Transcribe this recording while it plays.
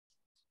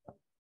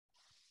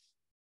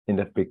In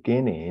the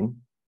beginning,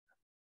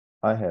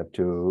 I have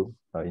to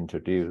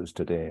introduce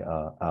today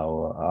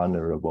our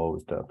honorable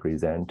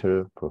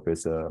presenter,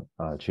 Professor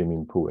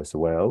Chi-Ming Pu as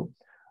well.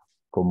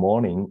 Good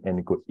morning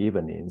and good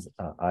evenings.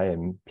 I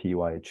am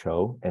P.Y.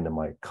 Cho and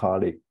my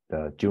colleague,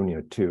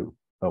 Junior 2,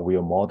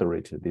 will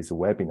moderate this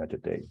webinar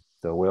today.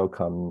 So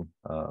welcome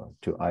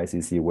to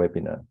ICC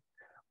webinar.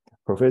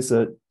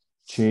 Professor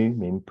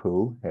Chi-Ming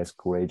Pu has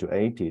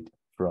graduated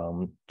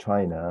from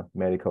China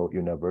Medical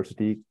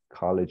University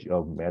College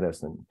of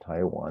Medicine,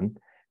 Taiwan,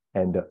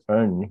 and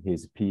earned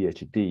his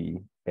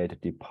PhD at the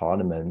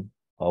Department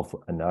of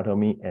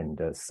Anatomy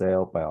and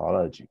Cell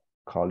Biology,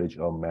 College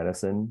of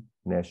Medicine,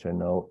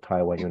 National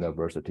Taiwan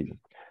University.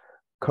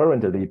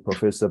 Currently,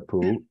 Professor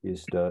Pu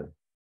is the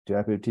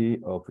Deputy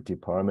of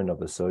Department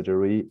of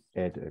Surgery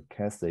at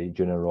Cathay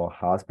General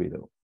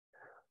Hospital.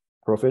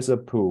 Professor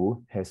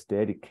Pu has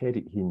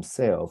dedicated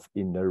himself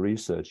in the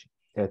research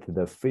at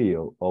the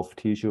field of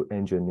tissue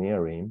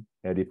engineering,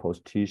 adipose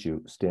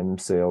tissue, stem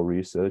cell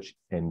research,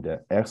 and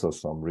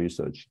exosome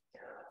research.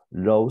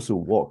 Those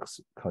works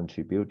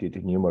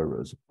contributed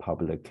numerous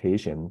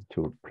publications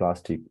to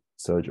plastic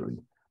surgery.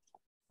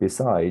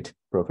 Besides,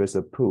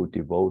 Professor Pu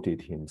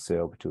devoted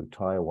himself to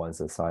Taiwan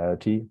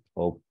Society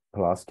of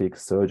Plastic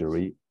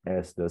Surgery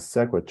as the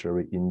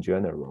Secretary in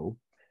General,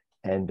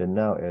 and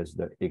now as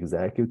the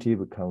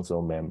Executive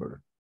Council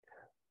member.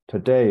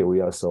 Today,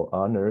 we are so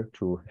honored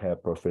to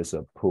have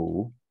Professor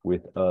Pu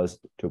with us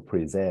to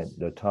present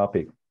the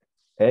topic,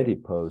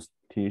 adipose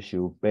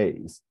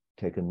tissue-based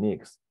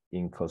techniques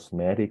in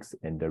cosmetics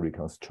and the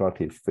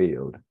reconstructive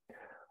field.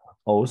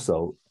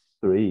 Also,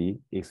 3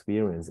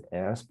 experienced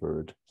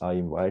experts are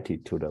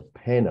invited to the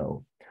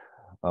panel.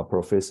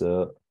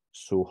 Professor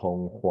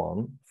Su-Hong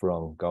Huang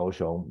from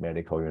Kaohsiung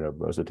Medical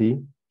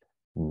University,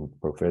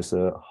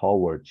 Professor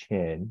Howard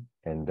Chen,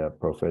 and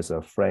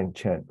Professor Frank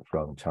Chen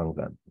from Chang.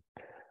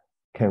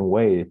 Can't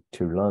wait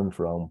to learn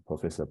from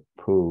Professor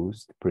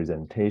Pu's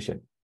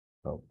presentation.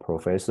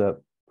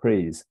 Professor,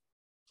 please.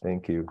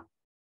 Thank you.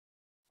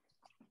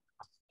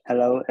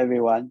 Hello,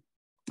 everyone.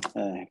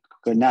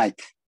 Good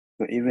night,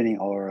 good evening,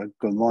 or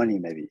good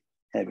morning, maybe,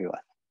 everyone.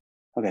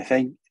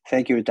 Okay,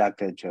 thank you,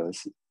 Dr.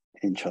 Cho's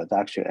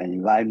introduction, and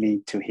invite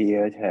me to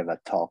have a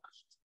talk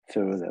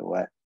through the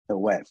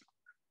web.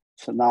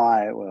 So now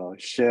I will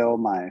share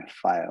my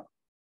file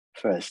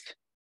first.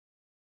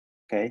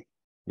 Okay?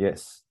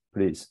 Yes,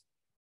 please.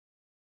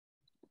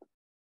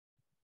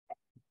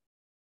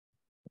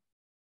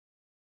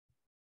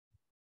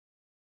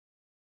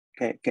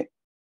 Okay,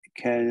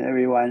 can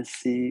everyone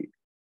see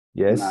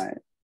my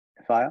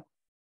file?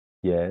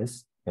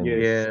 Yes.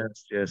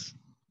 Yes.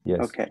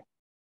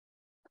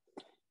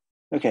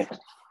 Okay.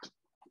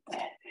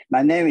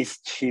 My name is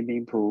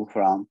Chi-Ming Pu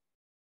from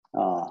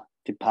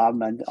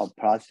Department of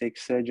Plastic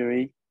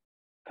Surgery,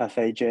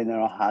 Cathay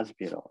General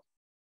Hospital,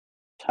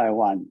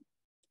 Taiwan,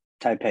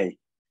 Taipei.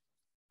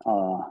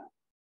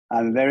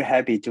 I'm very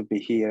happy to be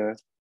here,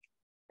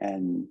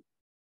 and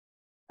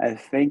I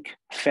think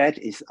fat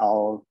is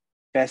our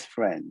best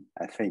friend,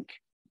 I think.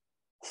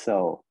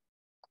 So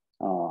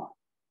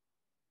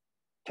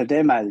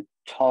today my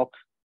topic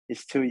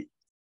is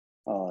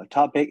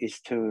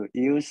to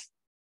use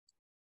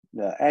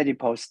the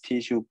adipose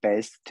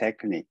tissue-based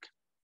technique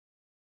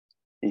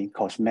in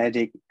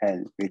cosmetic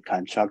and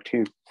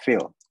reconstructive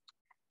field.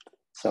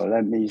 So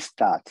let me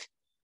start.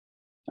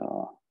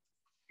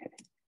 Okay.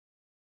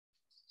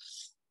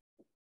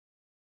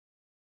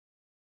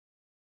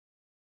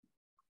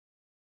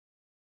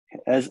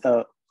 As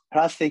a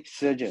plastic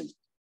surgeon,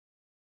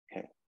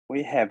 okay,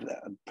 we have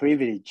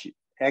privileged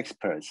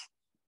experts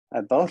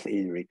both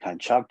in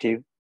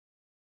reconstructive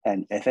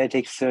and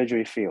aesthetic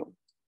surgery field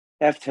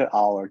after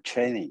our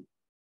training.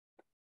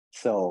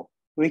 So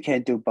we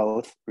can do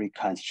both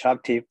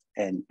reconstructive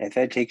and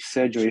aesthetic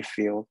surgery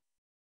field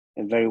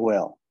very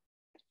well.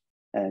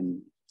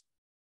 And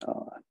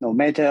no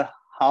matter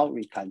how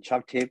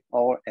reconstructive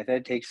or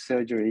aesthetic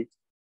surgery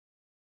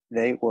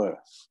they were,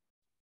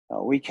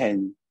 we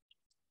can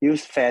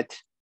use fat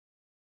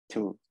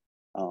to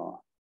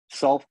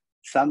solve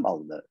some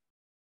of the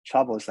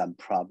troublesome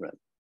problems.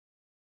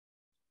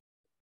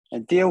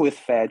 And deal with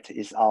fat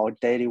is our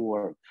daily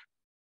work.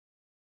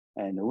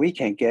 And we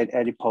can get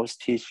adipose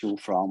tissue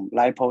from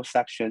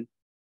liposuction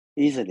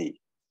easily.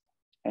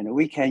 And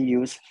we can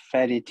use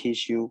fatty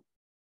tissue,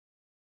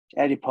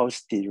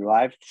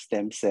 adipose-derived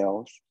stem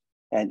cells,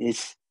 and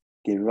its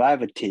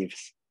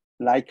derivatives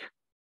like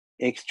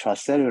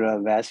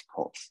extracellular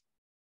vesicles,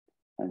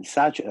 and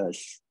such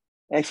as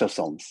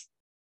exosomes,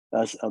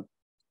 as a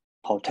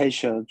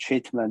potential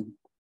treatment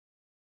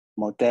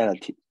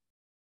modality.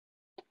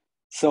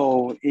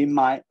 So in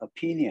my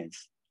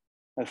opinions,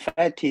 a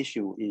fat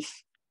tissue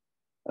is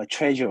a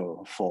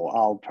treasure for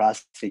our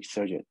plastic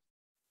surgeon.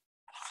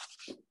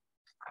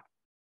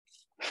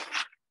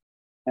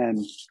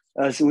 And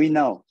as we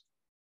know,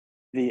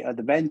 the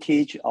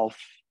advantage of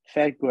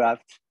fat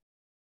graft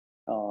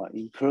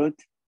include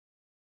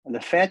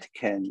the fat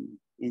can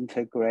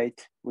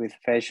integrate with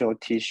facial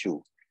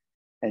tissue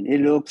and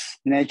it looks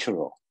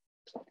natural.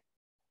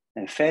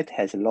 and fat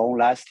has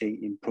long-lasting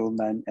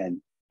improvement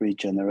and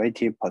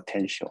regenerative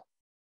potential.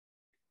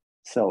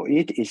 So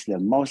it is the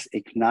most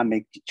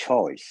economic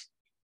choice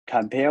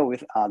compared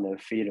with other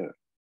fillers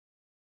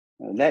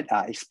that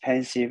are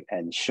expensive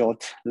and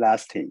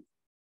short-lasting.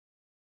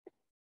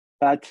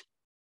 But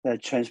the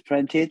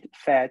transplanted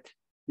fat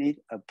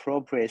need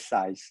appropriate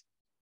size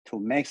to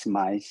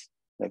maximize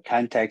the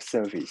contact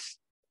surface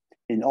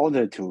in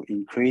order to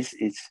increase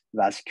its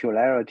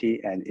vascularity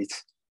and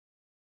its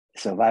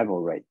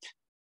survival rate.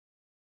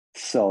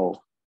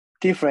 So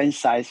different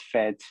size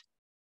fat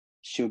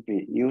should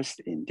be used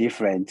in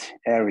different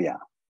area.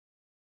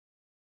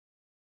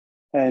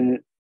 And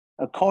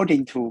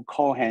according to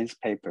Cohen's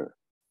paper,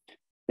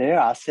 there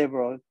are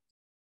several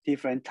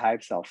different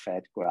types of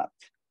fat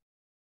graft,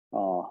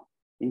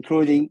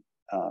 including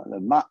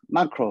the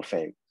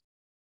macrophage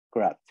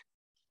graft.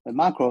 The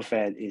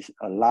macrophage is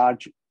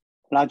larger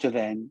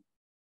than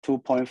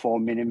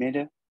 2.4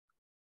 millimeter,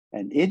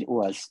 and it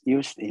was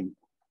used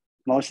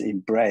most in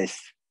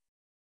breast,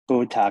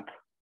 buttock,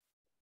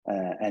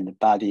 and the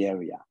body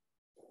area.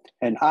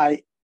 And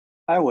I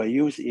will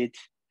use it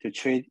to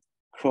treat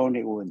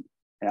chronic wound,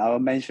 and I will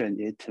mention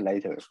it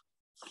later.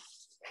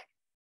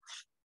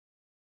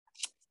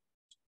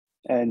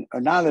 And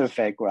another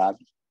fat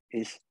graft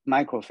is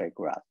microphage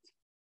graft.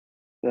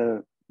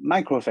 The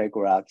microphage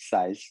graft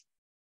size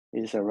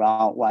is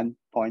around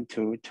 1.2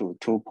 to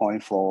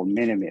 2.4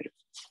 millimeter.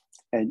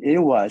 And it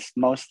was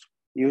most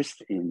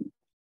used in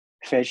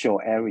facial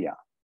area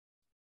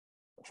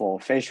for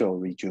facial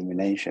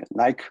rejuvenation,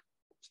 like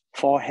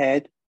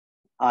forehead,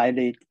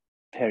 eyelid,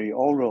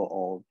 perioral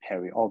or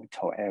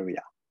periorbital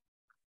area.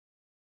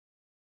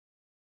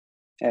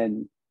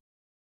 And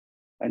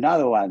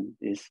another one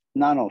is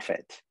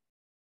nanofat.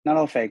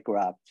 Nanofat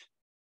graft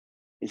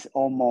is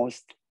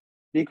almost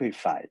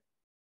liquefied,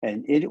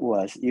 and it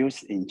was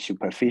used in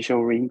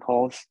superficial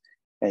wrinkles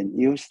and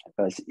used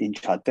as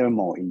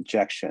intradermal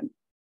injection.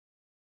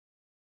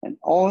 And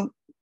all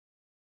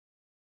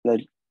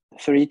the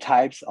three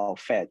types of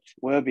fat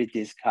will be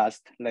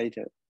discussed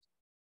later.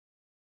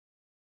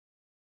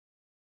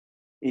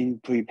 In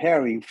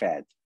preparing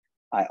fat,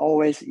 I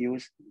always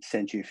use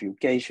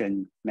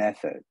centrifugation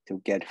method to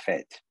get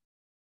fat.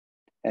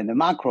 And the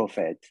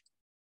macrofat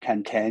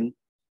contains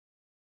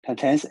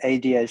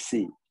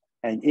ADSC,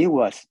 and it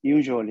was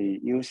usually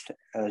used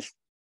as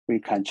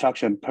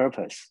reconstruction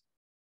purpose.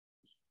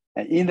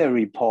 And in the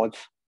report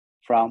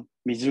from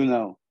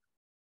Mizuno,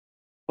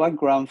 1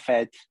 gram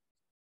fat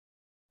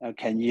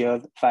can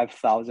yield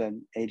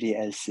 5,000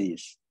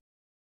 ADSCs.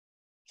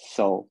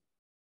 So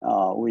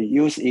we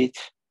use it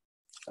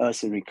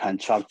as a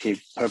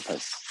reconstructive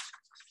purpose.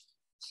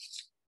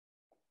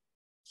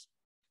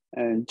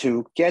 And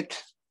to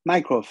get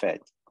microfat,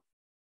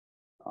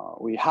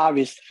 we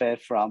harvest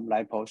fat from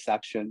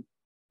liposuction,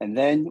 and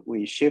then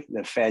we shift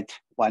the fat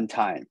one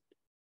time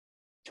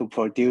to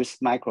produce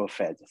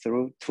microfat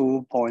through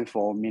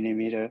 2.4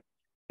 millimeter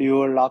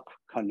pure lock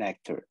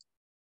connector.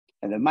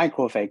 And the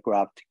microfat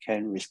graft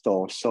can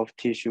restore soft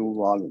tissue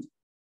volume.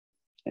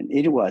 And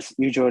it was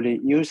usually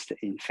used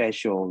in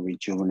facial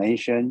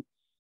rejuvenation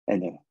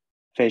and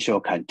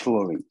facial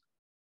contouring.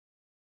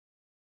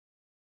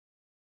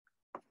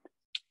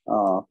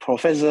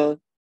 Professor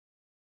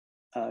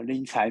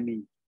Lin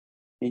Chi-Ming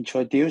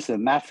introduced the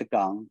method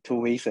Gung 2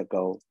 weeks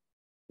ago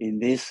in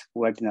this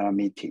webinar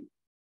meeting.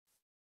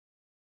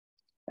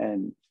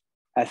 And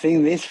I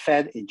think this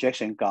fat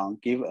injection gun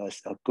gives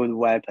us a good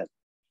weapon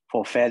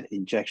for fat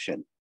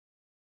injection.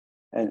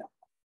 And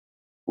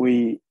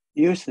we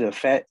use the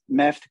fat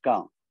method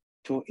gun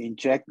to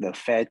inject the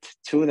fat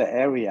to the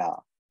area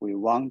we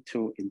want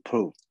to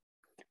improve.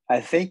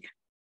 I think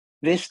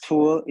this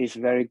tool is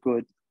very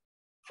good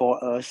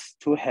for us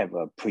to have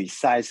a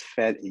precise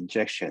fat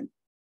injection.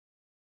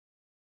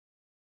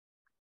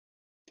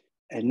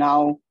 And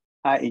now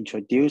I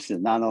introduce the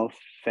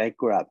nanofat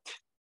graft.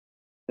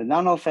 The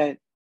nanofat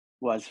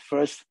was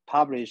first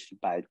published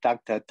by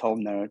Dr.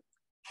 Toner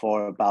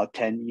for about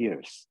 10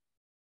 years.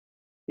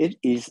 It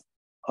is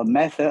a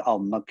method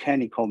of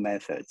mechanical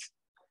methods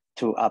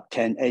to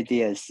obtain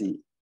ADSC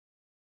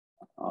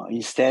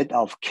instead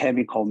of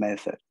chemical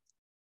method.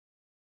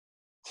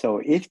 So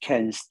it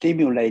can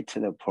stimulate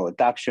the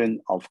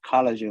production of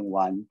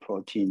collagen-1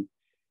 protein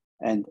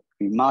and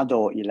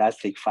remodel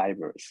elastic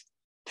fibers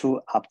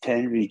to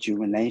obtain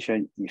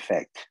rejuvenation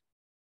effect.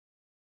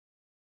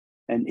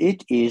 And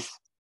it is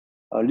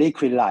a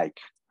liquid-like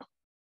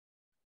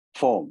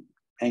form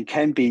and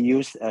can be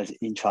used as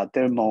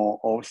intradermal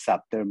or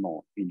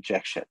subdermal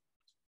injection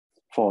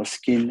for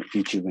skin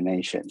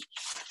rejuvenation.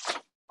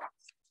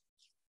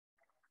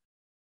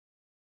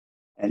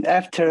 And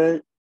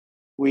after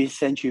we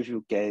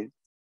centrifugate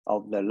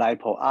of the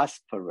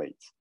lipoaspirate,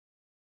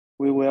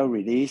 we will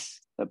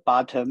release the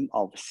bottom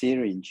of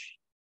syringe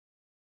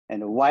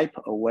and wipe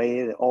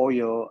away the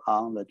oil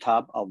on the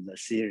top of the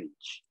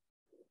syringe.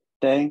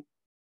 Then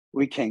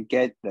we can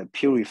get the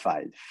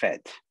purified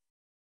fat.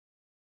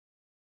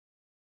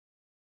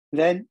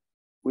 Then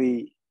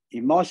we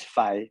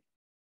emulsify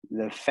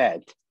the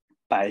fat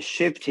by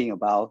shifting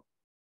about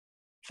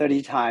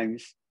 30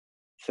 times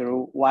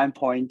through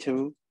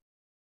 1.2,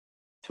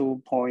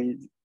 2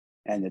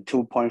 and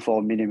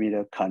 2.4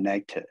 millimeter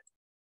connector.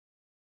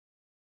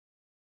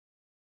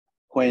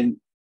 When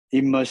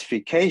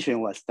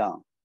emulsification was done,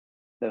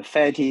 the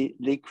fatty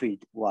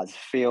liquid was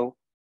filled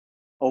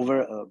over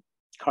a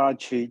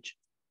cartridge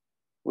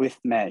with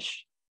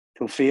mesh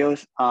to fill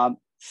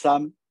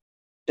some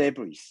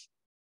debris.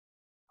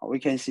 We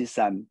can see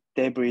some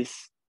debris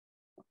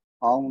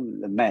on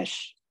the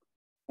mesh,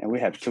 and we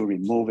have to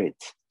remove it.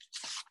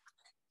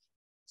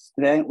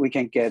 Then we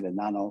can get the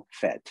nano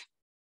fat.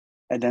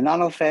 And the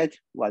nano fat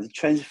was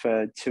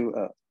transferred to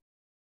a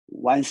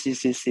 1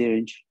 cc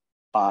syringe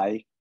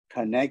by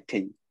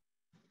connecting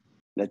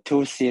the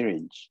 2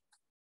 syringes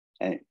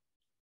and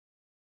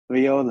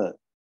via the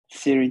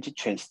syringe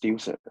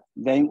transducer.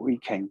 Then we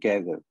can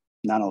get the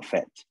nano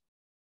fat.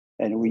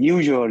 And we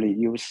usually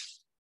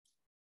use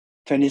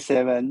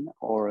 27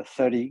 or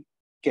 30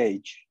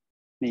 gauge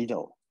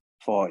needle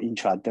for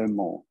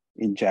intradermal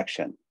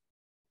injection.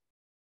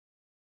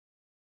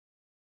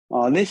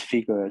 These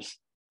figures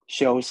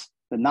shows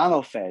the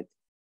nano fat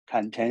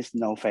contains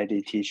no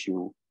fatty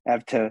tissue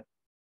after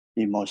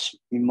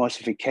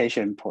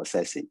emulsification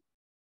processing.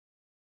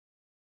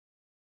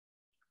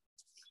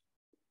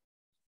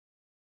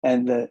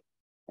 And the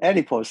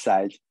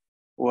adipocytes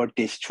were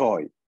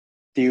destroyed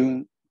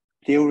during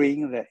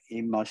the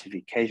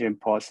emulsification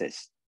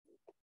process.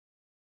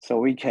 So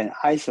we can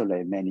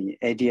isolate many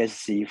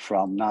ADSC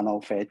from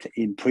nanofat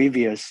in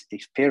previous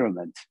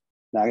experiments,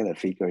 like the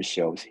figure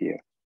shows here.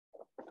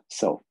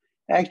 So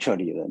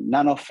actually, the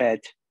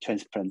nanofat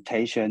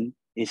transplantation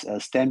is a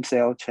stem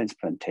cell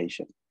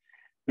transplantation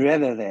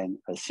rather than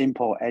a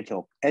simple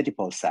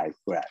adipocyte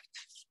graft.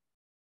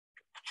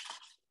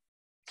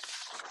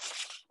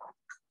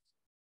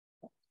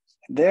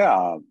 There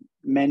are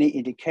many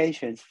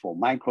indications for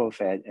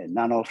microfat and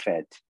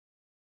nanofat,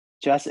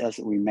 just as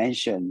we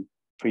mentioned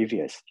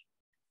previously.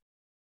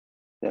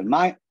 The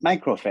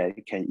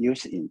microfat can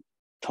use in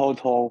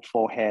total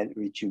forehead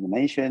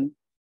rejuvenation,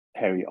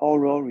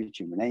 perioral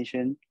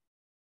rejuvenation,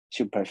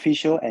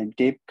 superficial and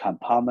deep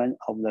compartment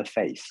of the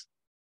face,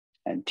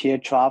 and tear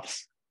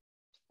troughs,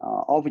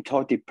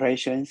 orbital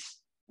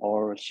depressions,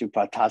 or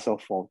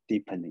supratarsal fold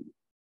deepening.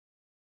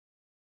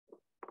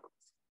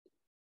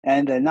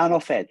 And the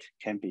nanofat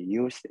can be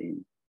used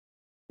in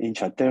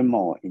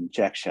intradermal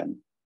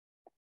injection.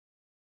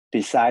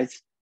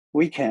 Besides,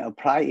 we can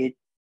apply it,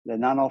 the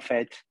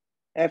nanofat,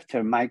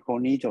 after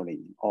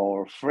microneedling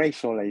or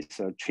flexo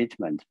laser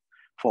treatment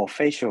for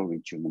facial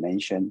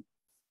rejuvenation.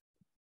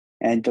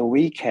 And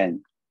we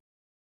can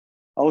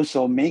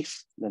also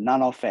mix the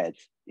nanofat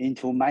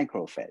into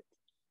microfat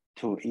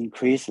to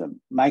increase the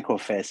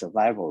microfat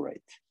survival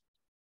rate.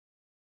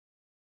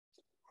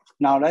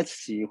 Now let's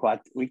see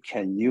what we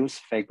can use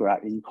fat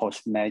graft in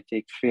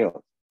cosmetic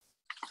field.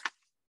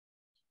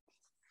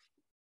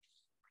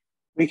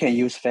 We can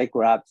use fat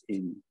graft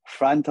in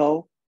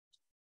frontal,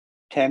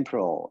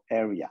 temporal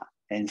area,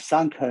 and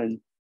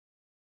sunken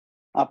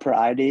upper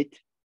eyelid,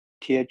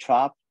 tear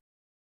trough,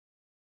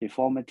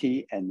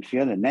 deformity, and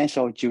fill the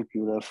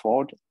nasojugular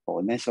fold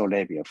or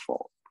nasolabial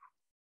fold.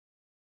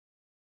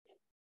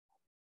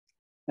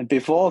 And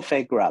before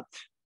fat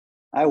graft,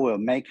 I will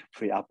make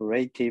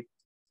preoperative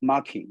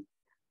marking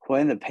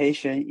when the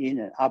patient in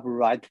an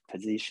upright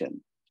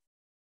position.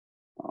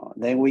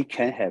 Then we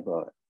can have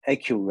an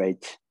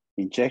accurate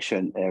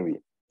injection area,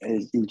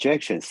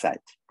 injection site.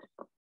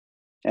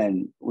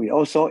 And we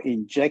also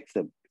inject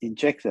the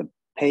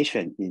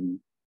patient in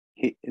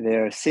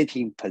their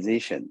sitting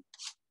position.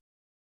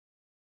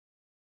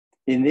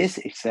 In this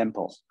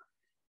example,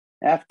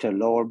 after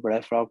lower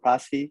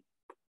blepharoplasty,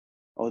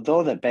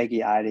 although the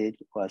baggy eyelid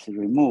was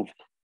removed,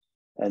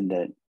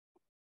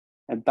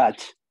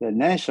 but the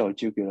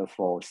nasojugular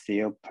fold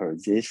still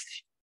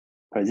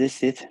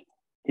persisted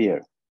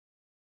here.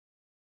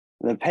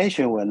 The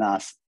patient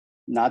was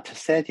not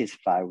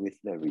satisfied with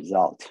the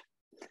result.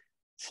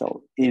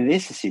 So in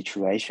this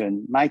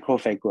situation,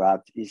 microfat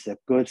graft is a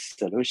good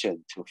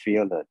solution to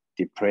fill the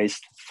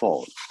depressed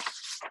fold.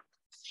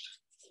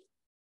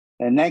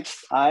 And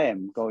next, I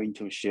am going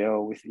to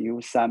share with you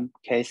some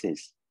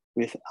cases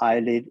with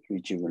eyelid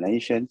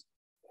rejuvenation.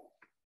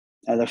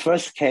 And the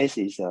first case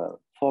is a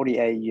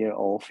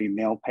 48-year-old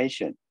female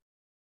patient.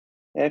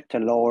 After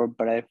lower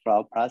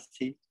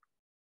blepharoplasty,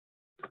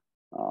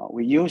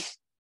 we use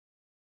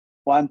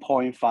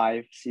 1.5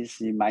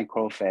 cc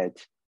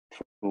microfat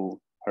to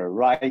her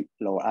right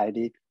lower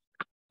eyelid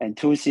and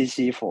 2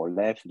 cc for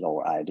left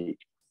lower eyelid.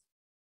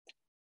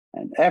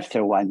 And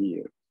after 1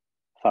 year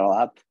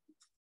follow-up,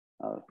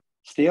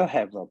 still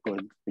have a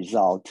good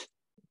result.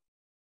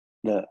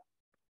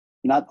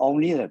 Not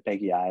only the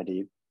baggy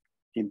eyelid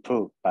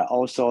improved, but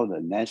also the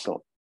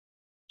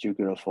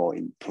nasojugular fold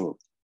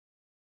improved.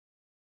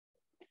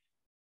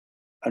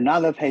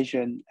 Another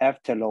patient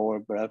after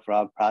lower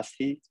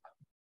blepharoplasty,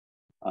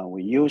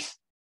 we use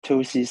 2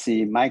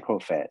 cc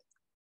microfat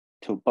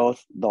to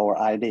both lower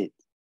eyelid.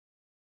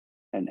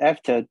 And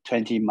after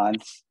 20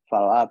 months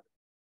follow-up,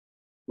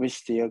 we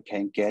still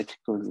can get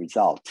good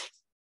results.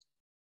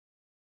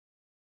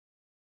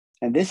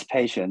 And this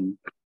patient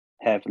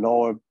have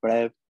lower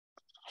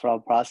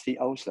blepharoplasty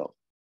also.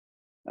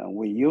 And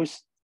we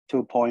use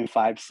 2.5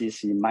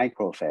 cc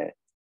microfed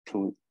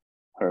to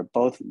her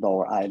both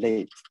lower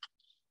eyelids.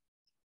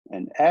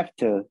 And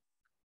after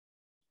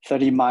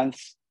 30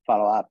 months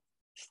follow-up,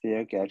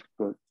 still get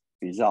good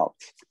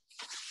results.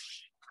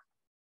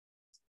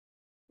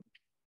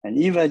 And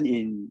even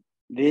in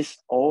this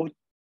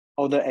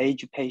older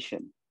age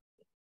patient,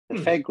 the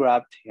fat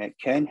graft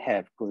can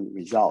have good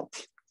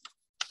results.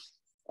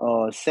 A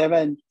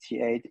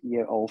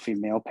 78-year-old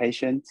female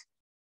patient,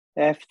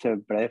 after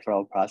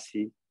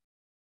blepharoplasty,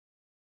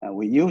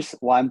 we use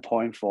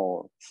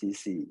 1.4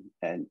 cc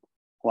and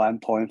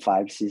 1.5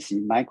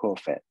 cc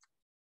microfed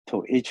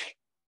to each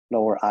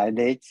lower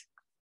eyelid.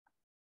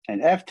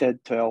 And after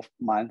 12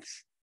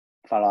 months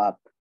follow-up,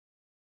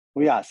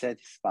 we are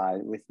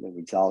satisfied with the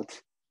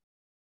result.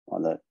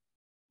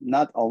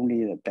 Not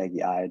only the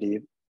baggy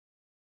eyelid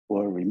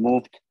were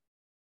removed,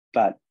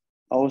 but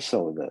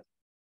also the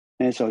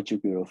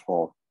nasojugular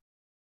fold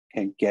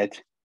can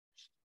get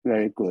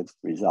very good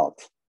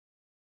results.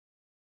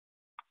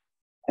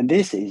 And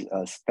this is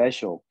a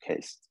special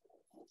case.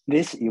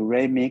 This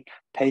uremic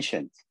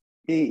patient,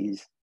 he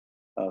is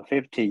a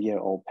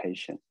 50-year-old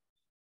patient.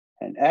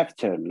 And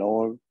after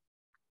lower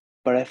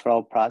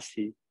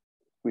blepharoplasty,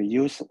 we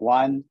use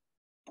 1.2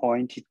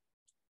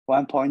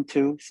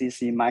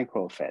 cc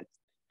microfed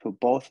to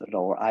both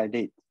lower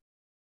eyelid.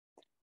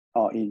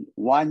 In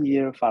 1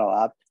 year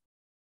follow-up,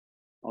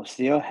 we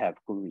still have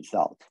good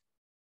result.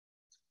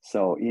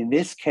 So in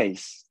this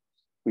case,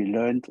 we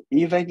learned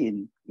even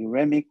in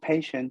uremic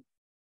patient,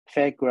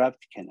 fat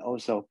graft can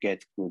also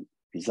get good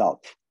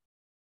result.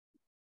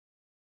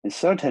 And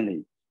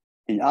certainly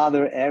in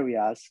other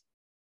areas,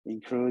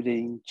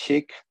 including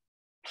cheek,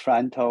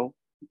 frontal,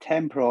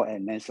 temporal,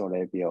 and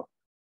nasolabial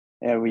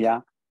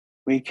area,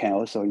 we can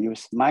also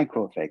use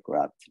microfat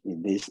graft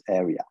in this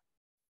area.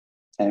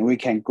 And we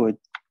can get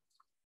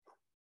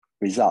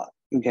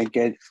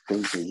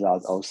good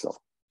result also.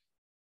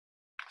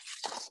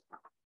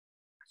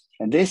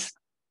 And this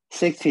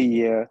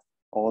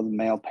 60-year-old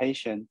male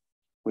patient,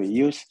 we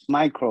use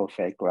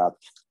microfat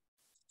graft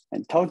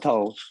and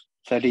total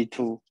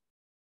 32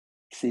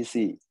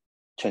 cc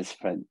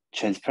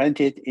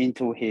transplanted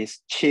into his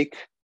cheek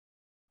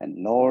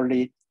and lower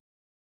lid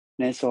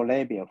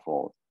nasolabial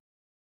fold.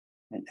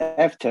 And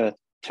after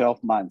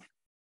 12 months,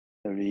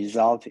 the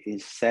result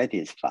is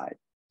satisfied.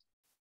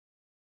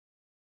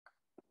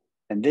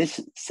 And this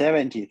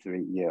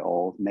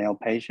 73-year-old male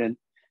patient,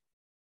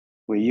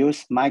 we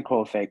use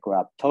microfat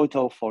graft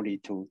total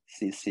 42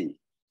 cc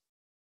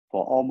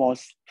for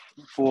almost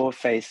full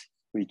face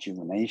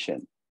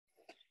rejuvenation.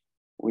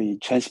 We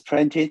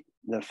transplanted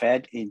the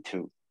fat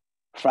into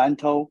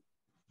frontal,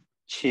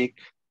 cheek,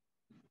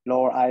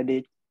 lower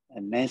eyelid,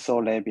 and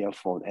nasolabial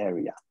fold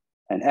area.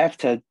 And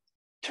after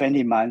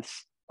 20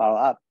 months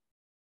follow-up,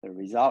 the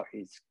result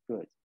is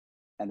good.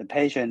 And the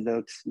patient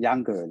looks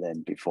younger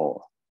than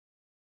before.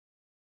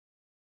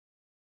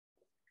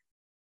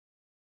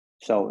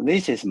 So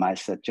this is my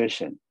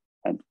suggestion.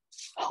 And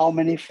how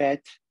many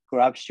fat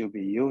grafts should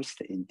be used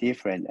in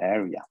different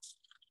areas?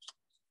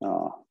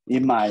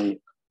 In my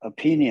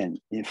opinion,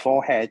 in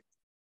forehead,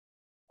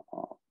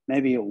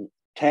 maybe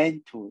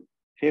 10 to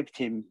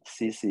 15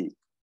 cc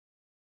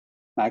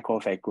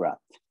microfat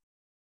graft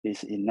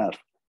is enough.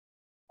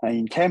 And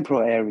in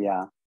temporal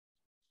area,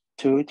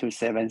 2 to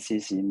 7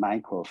 cc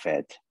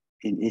microfat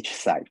in each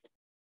side.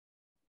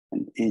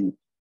 And in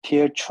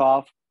tear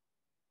trough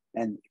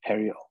and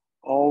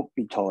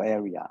periorbital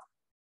area,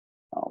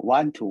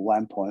 1 to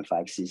 1.5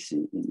 cc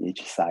in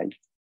each side.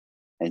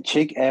 And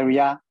cheek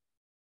area,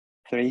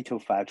 3 to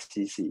 5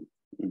 cc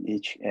in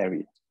each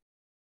area.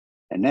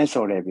 And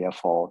nasolabial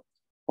fold,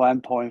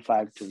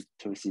 1.5 to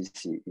 2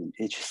 cc in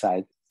each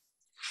side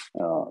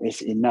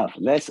is enough.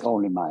 That's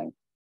only my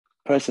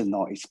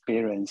personal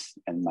experience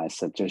and my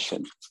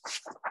suggestion.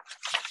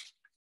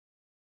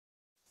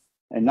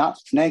 And now,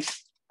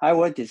 next, I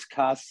will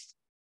discuss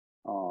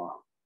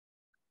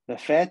the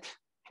fat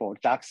for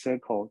dark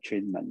circle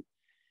treatment.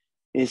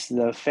 Is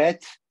the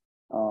fat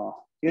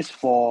used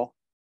for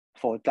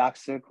dark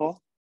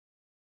circle?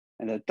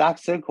 And the dark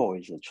circle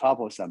is a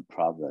troublesome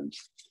problem.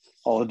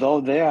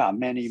 Although there are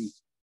many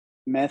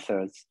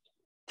methods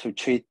to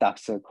treat dark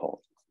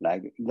circle,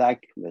 like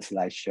the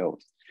slide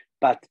shows,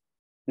 but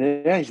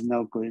there is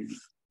no good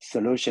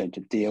solution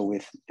to deal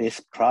with this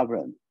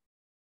problem.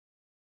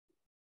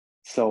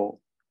 So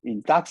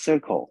in dark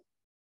circle,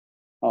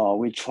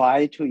 we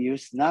try to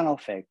use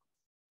nanofat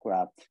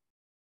graft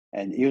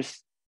and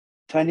use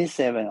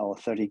 27 or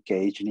 30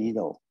 gauge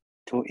needle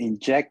to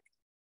inject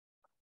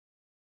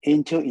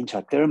into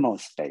intradermal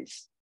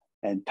space,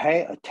 and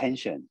pay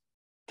attention.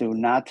 Do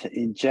not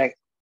inject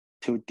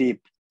too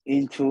deep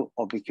into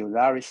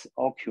orbicularis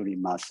oculi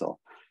muscle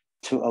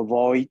to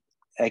avoid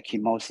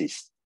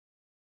ecchymosis.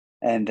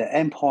 And the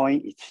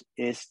endpoint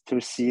is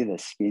to see the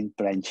skin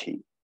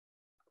blanching.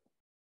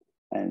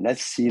 And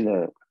let's see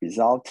the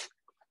result.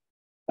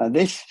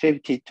 This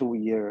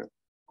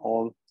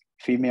 52-year-old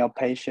female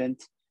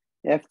patient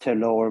after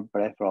lower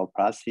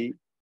blepharoplasty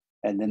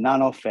and the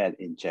nano-fat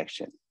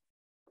injection.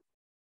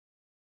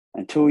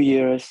 And 2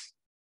 years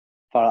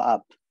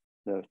follow-up,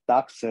 the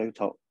dark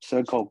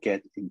circle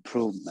get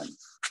improvement.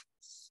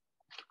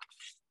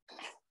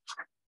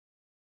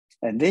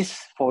 And this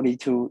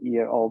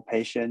 42-year-old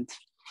patient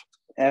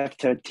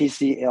after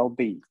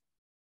TCLB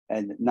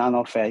and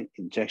nano-fat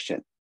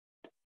injection,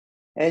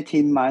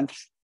 18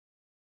 months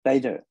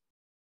later,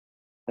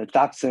 the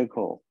dark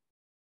circle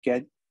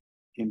get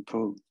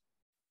improved.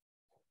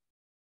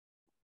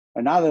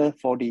 Another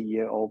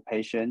 40-year-old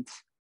patient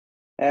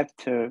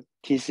after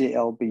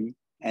TCLB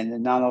and the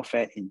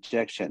nano-fat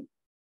injection,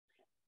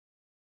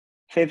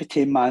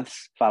 15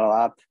 months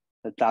follow-up,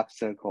 the dark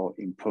circle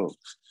improved.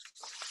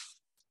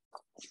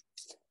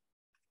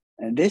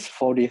 And this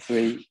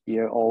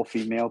 43-year-old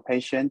female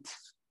patient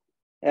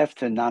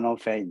after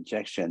nano-fat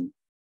injection,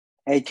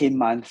 18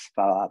 months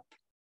follow-up,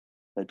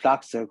 the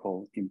dark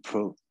circle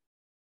improved.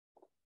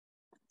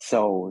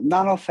 So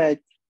nano-fat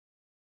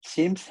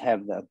seems to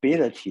have the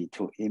ability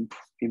to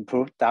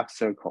improve dark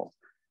circle,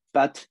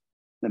 but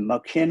the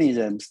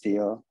mechanism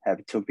still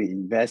have to be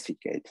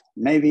investigated.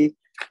 Maybe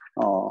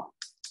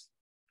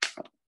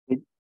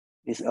it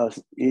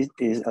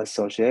is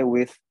associated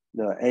with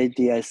the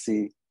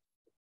ADSC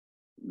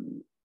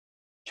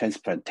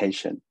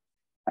transplantation,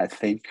 I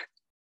think.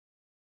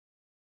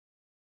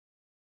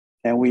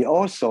 And we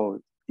also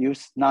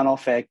use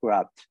nano-fat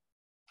graft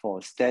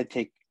for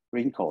static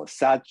wrinkles,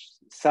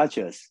 such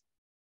as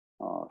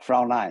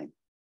frown line.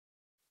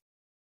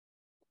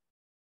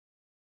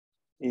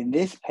 In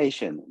this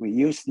patient, we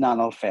use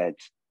nano-fat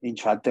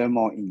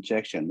intradermal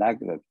injection, like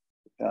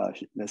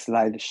the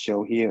slide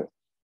show here,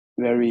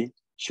 very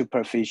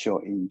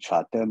superficial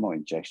intradermal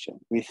injection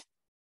with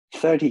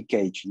 30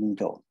 gauge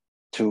needle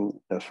to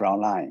the frown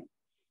line.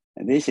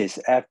 And this is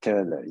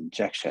after the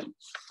injection.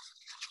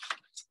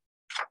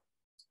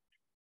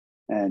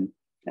 And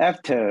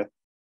after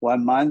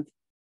 1 month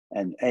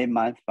and 8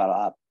 months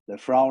follow-up, the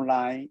frown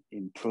line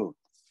improved.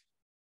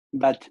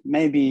 But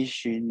maybe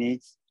she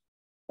needs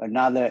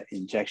another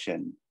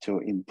injection to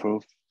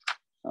improve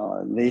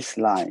this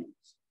line.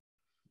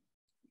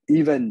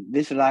 Even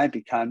this line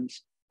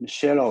becomes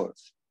shallower,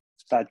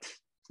 but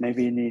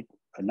maybe need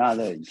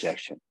another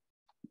injection.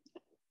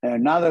 And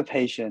another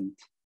patient,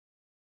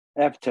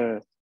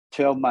 after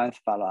 12 months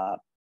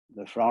follow-up,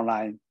 the frown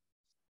line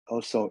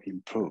also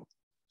improved.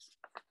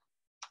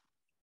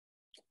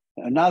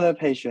 Another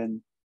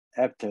patient,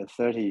 after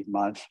 30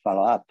 months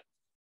follow-up,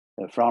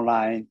 the frown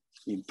line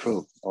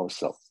improved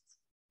also.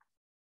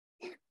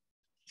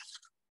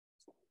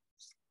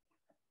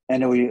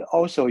 And we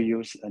also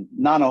use a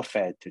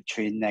nano-fat to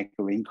treat neck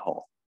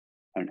wrinkle.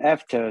 And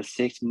after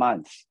 6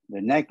 months,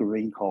 the neck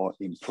wrinkle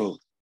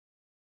improved.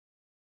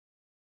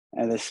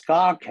 And the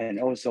scar can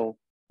also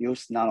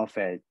use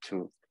nano-fat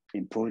to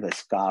improve the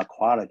scar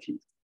quality.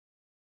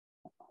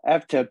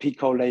 After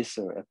pico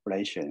laser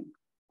ablation,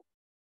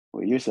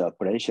 we use the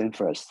ablation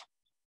first.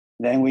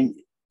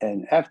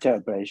 And after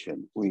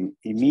ablation, we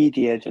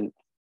immediately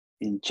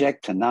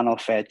inject the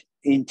nano-fat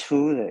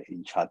into the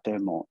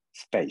intradermal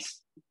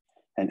space.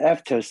 And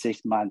after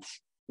 6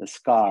 months, the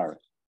scar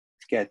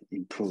get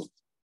improved.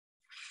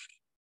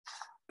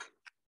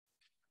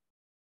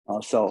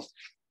 Also,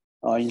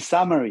 in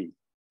summary,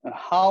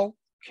 how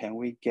can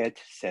we get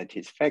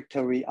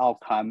satisfactory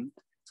outcome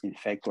in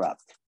fat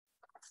graft?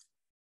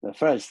 The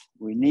first,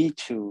 we need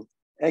to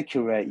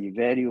accurate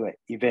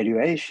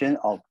evaluation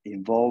of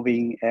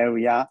involving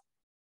area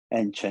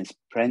and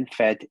transplant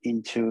fat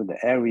into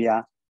the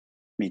area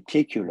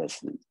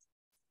meticulously.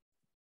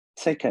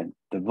 Second,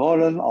 the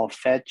volume of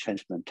fat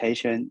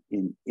transplantation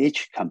in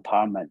each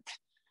compartment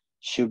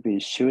should be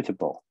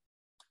suitable.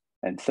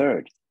 And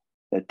third,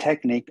 the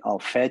technique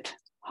of fat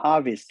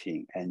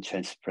harvesting and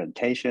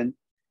transplantation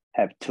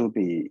have to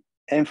be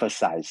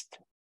emphasized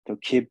to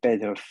keep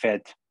better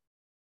fat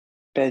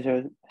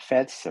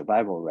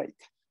survival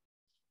rate.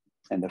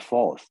 And the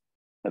fourth,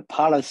 the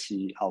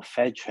policy of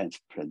fat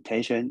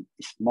transplantation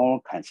is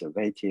more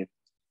conservative,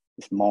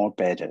 is more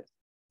better,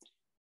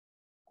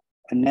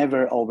 and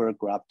never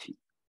overgrafting.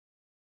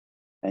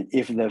 And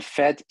if the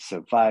fat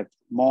survived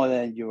more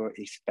than your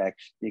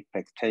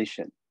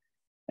expectation,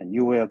 and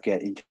you will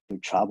get into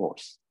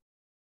troubles.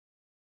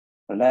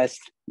 The last,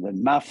 the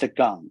master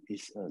Gung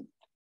is an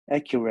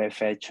accurate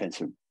fat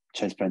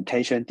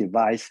transplantation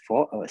device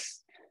for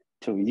us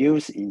to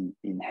use in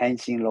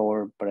enhancing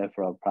lower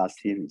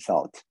blepharoplasty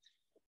results,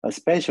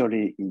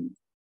 especially in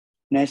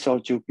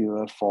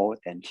nasojugular fold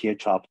and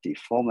teardrop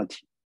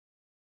deformity.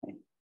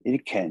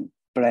 It can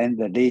blend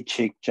the lid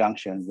cheek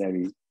junction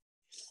very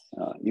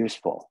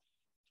useful.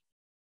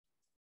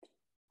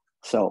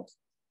 So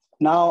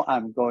now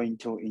I'm going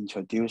to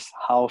introduce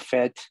how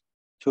fat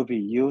to be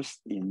used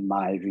in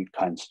my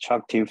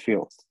reconstructive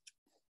field.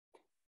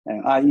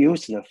 And I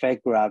use the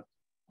fat graft,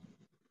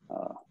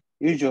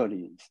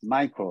 usually it's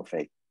macro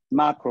fat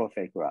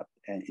graft,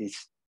 and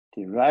its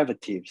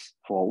derivatives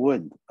for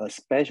wound,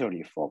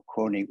 especially for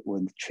chronic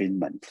wound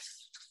treatment.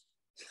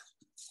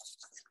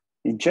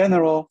 In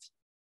general,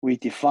 we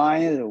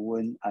define the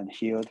wound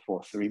unhealed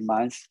for 3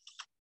 months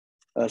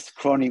as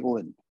chronic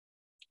wound.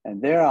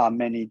 And there are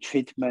many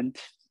treatment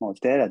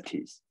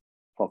modalities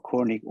for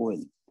chronic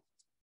wound,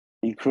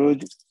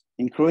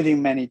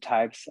 including many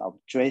types of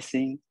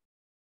dressing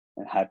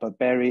and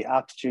hyperbaric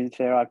oxygen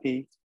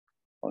therapy,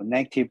 or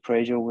negative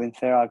pressure wound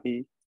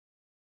therapy,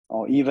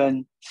 or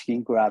even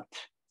skin graft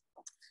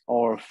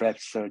or flap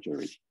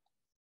surgery.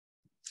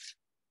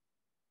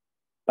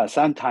 But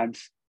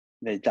sometimes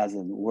that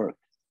doesn't work.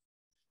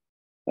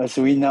 As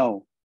we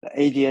know, the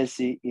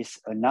ADSC is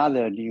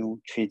another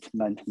new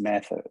treatment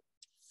method.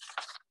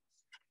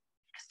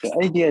 The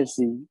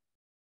ADSC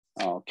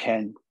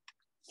can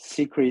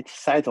secrete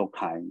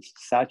cytokines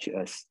such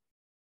as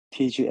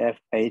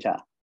TGF-beta,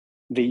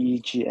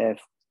 VEGF,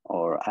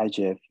 or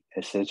IGF,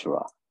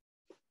 etc.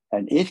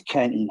 And it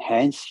can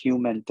enhance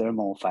human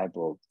dermal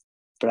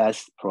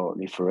fibroblast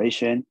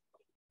proliferation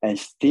and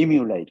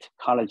stimulate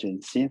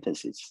collagen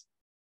synthesis.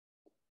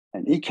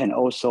 And it can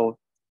also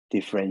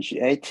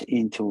differentiate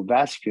into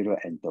vascular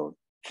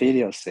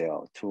endothelial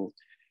cell to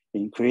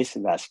increase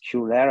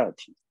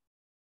vascularity.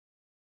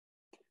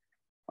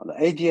 The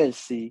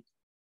ADSC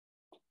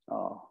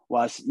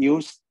was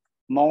used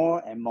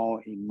more and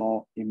more in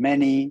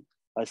many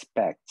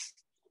aspects,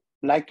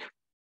 like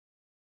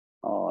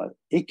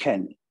it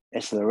can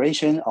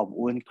acceleration of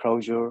wound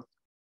closure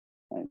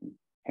and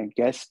can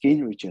get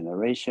skin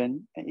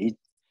regeneration, and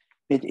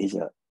it is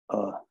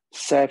a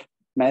safe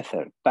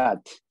method,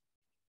 but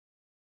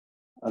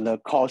the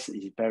cost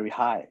is very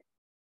high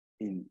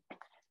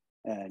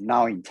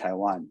now in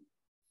Taiwan.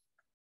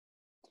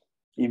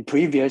 In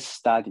previous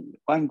study,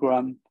 1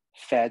 gram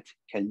fat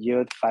can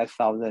yield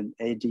 5,000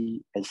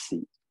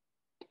 ADSC.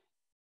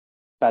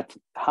 But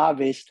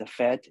harvest the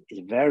fat is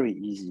very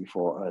easy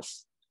for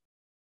us.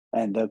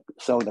 And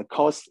so the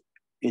cost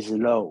is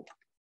low.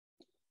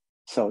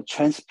 So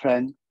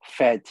transplant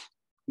fat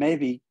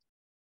maybe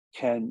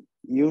can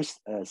use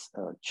as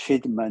a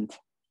treatment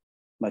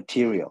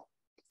material.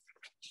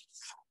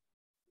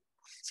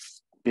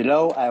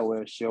 Below, I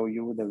will show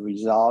you the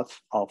result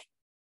of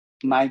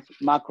my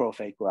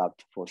macrophage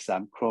graft for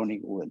some chronic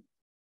wound.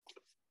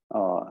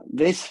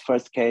 This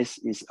first case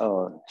is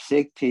a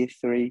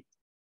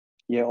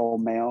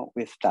 63-year-old male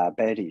with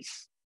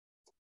diabetes.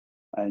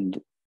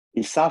 And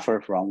he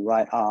suffered from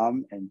right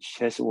arm and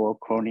chest wall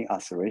chronic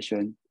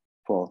ulceration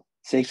for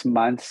 6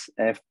 months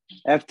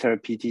after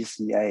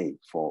PTCA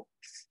for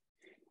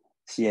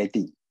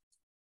CAD.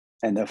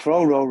 And the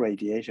fluoro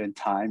radiation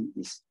time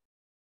is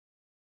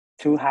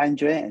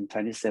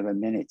 227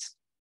 minutes.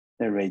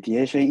 The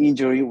radiation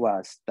injury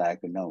was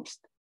diagnosed.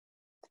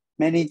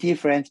 Many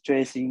different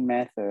dressing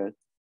methods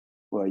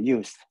were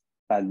used,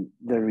 but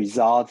the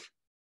result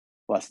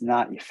was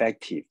not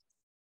effective.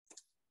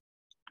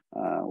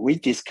 We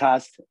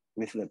discussed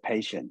with the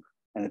patient,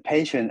 and the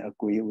patient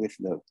agreed with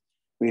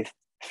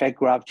fat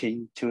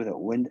grafting to the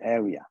wound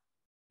area.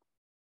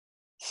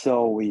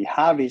 So we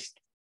harvest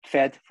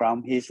fat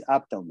from his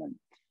abdomen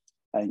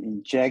and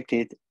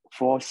injected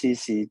 4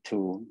 cc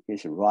to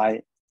his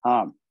right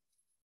arm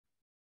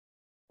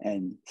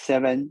and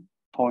 7.7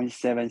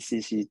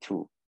 cc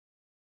to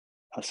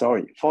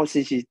 4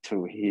 cc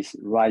to his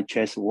right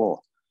chest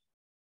wall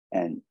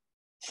and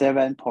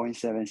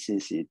 7.7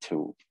 cc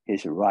to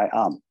his right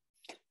arm.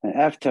 And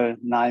after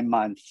 9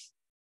 months,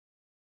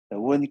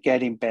 the wound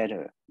getting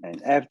better.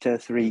 And after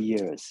 3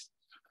 years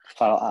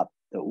follow-up,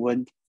 the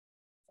wound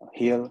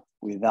healed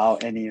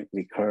without any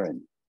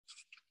recurrence.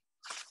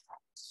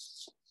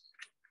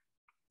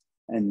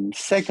 And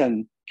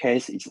second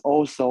case is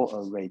also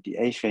a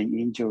radiation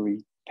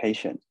injury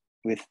patient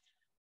with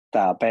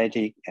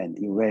diabetic and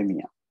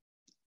uremia.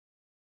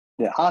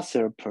 The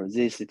ulcer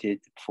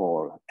persisted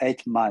for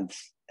 8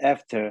 months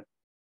after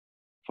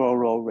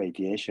fluoro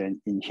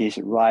radiation in his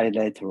right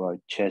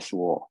lateral chest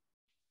wall.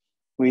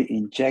 We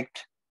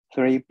inject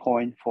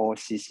 3.4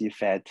 cc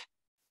fat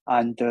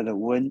under the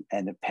wound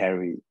and the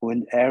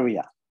peri-wound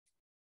area.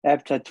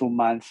 After 2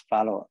 months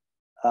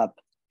follow-up,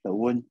 the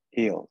wound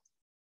healed.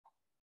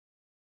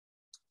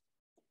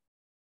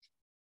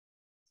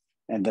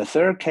 And the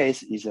third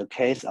case is a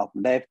case of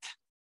left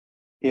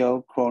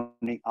heel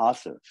chronic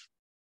ulcer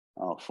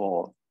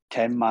for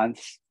 10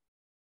 months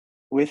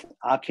with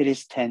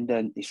Achilles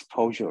tendon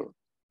exposure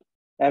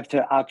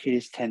after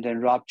Achilles tendon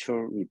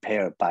rupture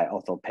repaired by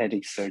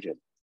orthopedic surgeon.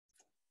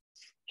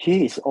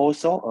 He is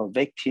also a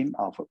victim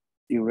of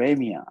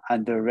uremia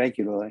under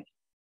regular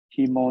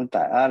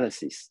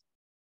hemodialysis.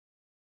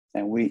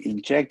 And we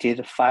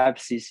injected 5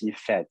 cc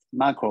fat,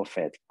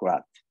 macrofat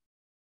graft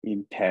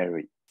in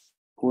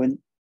peri-wound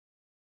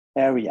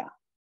area,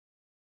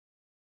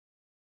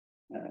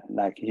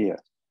 like here.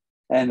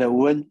 And the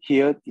wound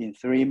healed in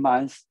 3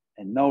 months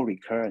and no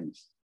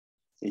recurrence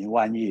in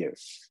 1 year.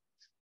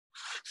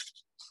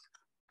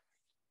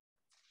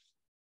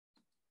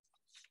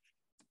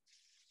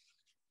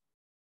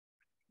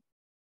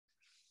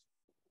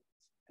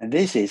 And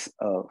this is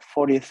a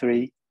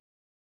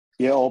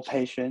 43-year-old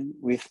patient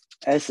with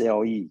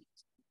SLE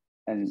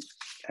and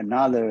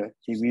another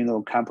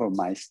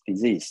immunocompromised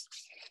disease.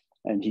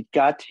 And he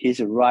got his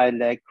right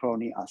leg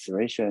chronic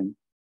ulceration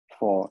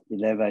for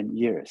 11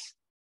 years.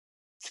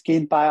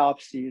 Skin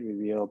biopsy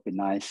revealed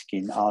benign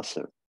skin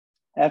ulcer.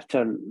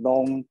 After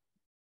long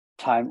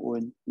time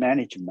wound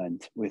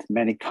management with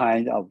many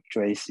kinds of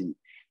dressing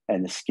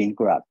and skin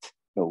graft,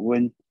 the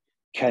wound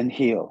can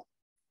heal.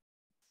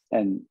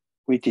 And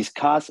we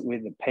discussed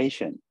with the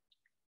patient.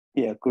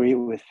 He agreed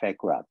with fat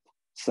graft.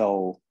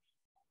 So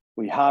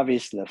we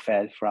harvest the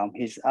fat from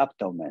his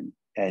abdomen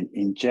and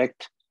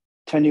inject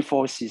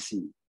 24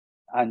 cc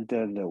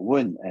under the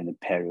wound and the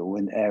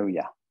peri-wound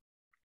area.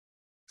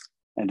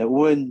 And the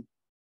wound,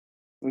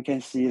 we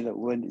can see the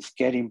wound is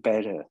getting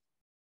better.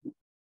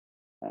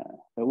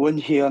 The wound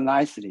healed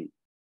nicely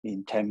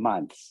in 10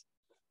 months.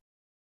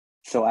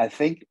 So I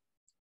think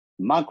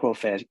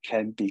macrofat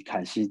can be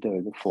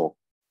considered for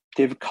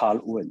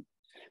difficult wound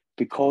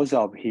because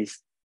of his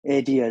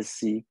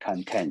ADSC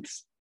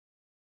contents.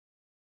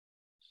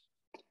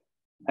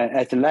 And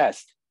at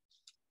last,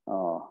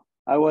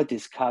 I will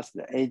discuss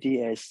the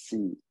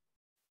ADSC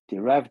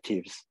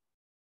derivatives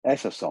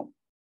exosome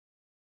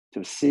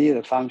to see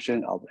the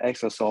function of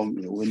exosome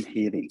in wound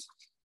healing.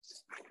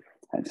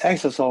 And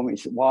exosome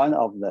is one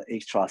of the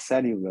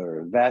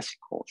extracellular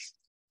vesicles.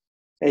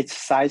 Its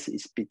size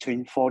is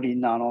between 40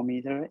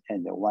 nanometer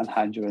and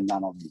 100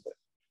 nanometer.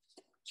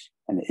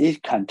 And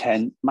it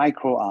contains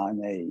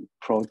microRNA,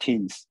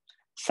 proteins,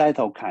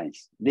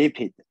 cytokines,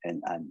 lipid,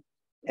 and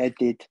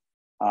edited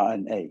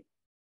RNA.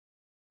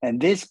 And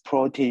these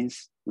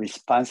proteins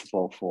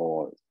responsible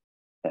for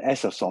the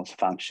exosome's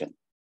function.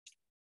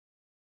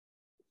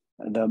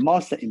 The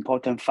most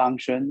important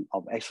function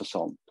of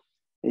exosome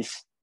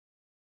is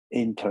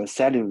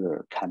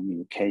intercellular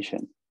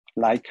communication,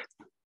 like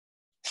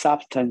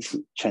substance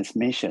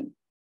transmission,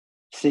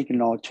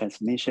 signal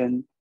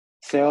transmission,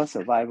 cell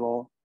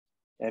survival,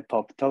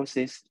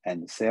 apoptosis,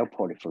 and cell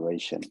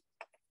proliferation.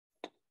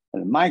 The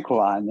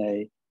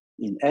microRNA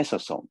in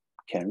exosome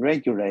can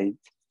regulate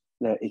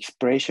the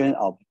expression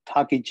of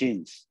target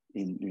genes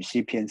in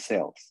recipient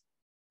cells.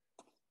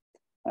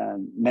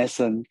 And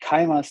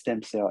mesenchymal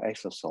stem cell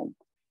exosome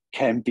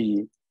can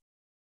be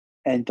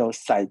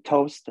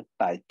endocytosed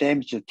by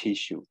damaged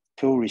tissue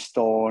to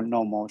restore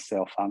normal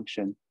cell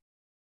function.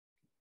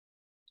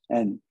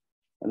 And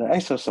the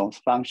exosome's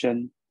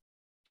function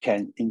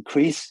can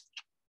increase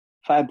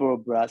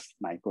fibroblast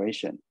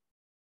migration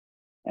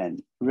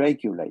and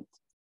regulate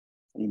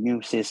the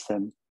immune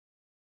system,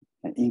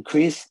 and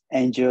increase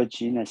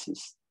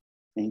angiogenesis,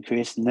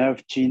 increase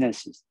nerve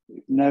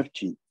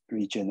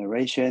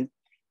regeneration,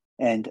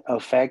 and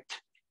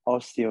affect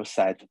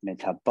osteocyte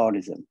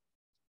metabolism.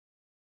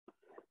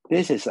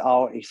 This is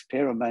our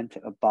experiment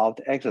about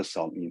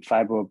exosome in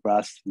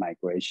fibroblast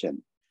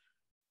migration.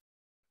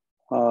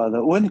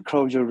 The wound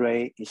closure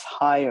rate is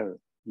higher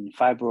in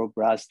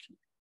fibroblasts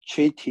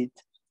treated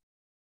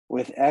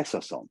with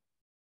exosome,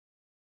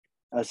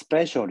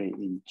 especially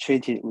in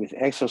treated with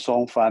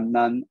exosome from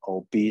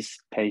non-obese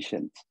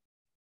patients,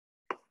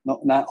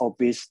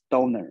 non-obese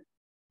donor,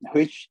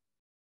 which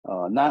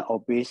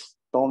non-obese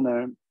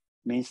donor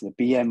means the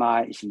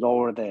BMI is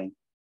lower than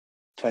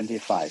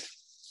 25.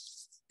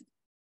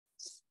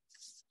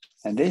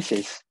 And this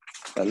is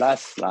the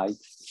last slide.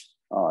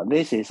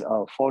 This is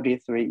a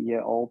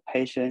 43-year-old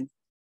patient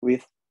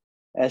with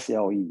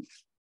SLE.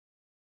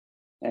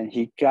 And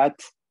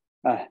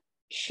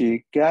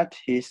she got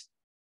his,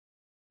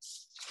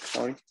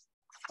 sorry.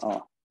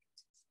 The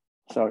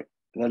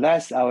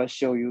last I will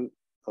show you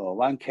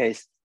one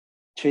case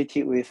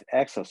treated with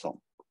exosome.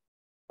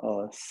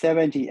 A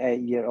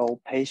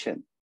 78-year-old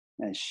patient,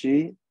 and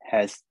she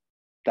has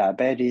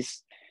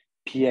diabetes,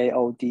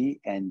 PAOD,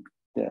 and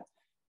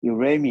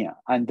uremia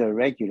under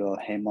regular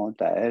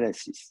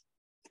hemodialysis.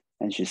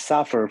 And she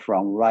suffered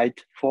from right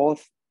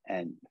fourth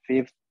and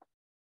fifth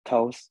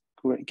toes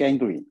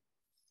gangrene.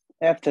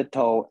 After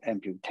toe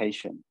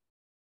amputation,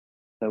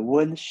 the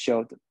wound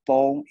showed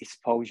bone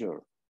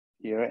exposure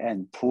here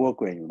and poor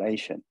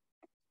granulation.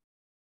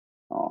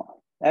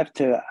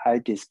 After I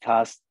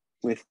discussed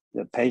with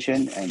the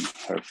patient and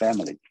her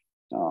family,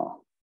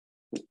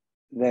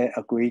 they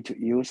agreed to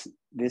use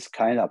this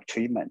kind of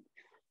treatment.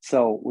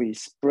 So we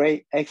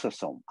spray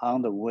exosome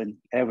on the wound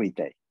every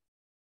day.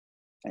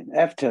 And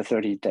after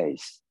 30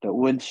 days, the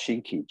wound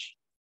shrinkage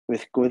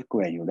with good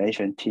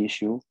granulation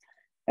tissue.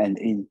 And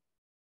in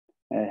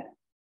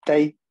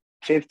day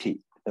 50,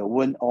 the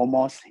wound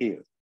almost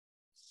healed.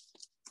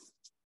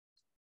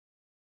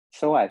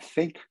 So I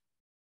think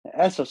the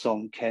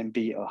exosome can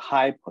be a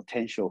high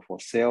potential for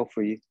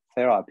cell-free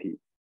therapy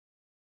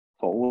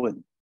for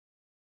wound.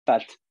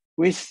 But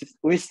we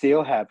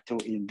still have to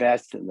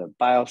invest in the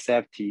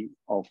biosafety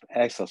of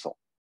exosome.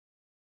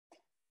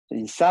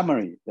 In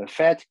summary, the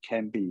fat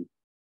can be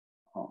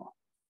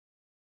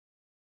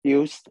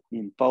used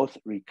in both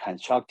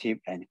reconstructive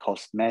and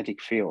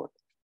cosmetic field.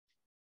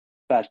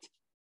 But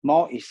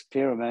more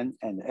experiment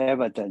and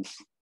evidence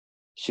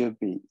should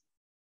be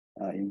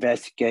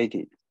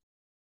investigated.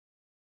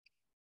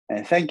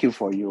 And thank you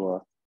for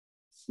your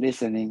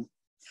listening.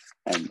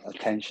 and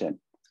attention.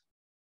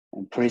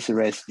 And please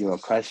raise your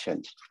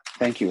questions.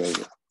 Thank you,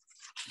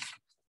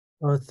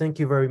 everyone. Thank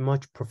you very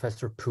much,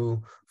 Professor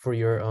Pu, for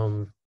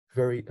your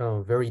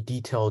very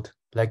detailed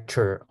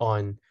lecture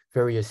on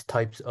various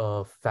types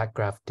of fat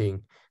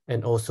grafting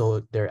and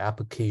also their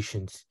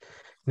applications.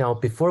 Now,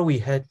 before we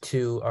head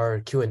to our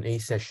Q&A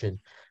session,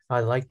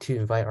 I'd like to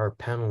invite our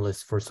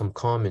panelists for some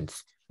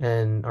comments.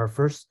 And our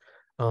first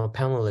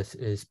panelist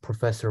is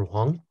Professor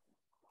Huang.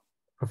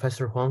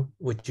 Professor Huang,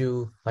 would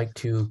you like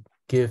to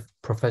give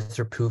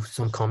Professor Pu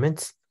some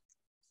comments?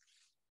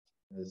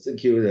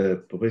 Thank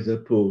you, Professor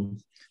Pu,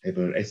 have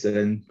an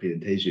excellent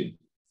presentation.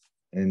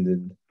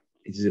 And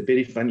it's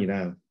very funny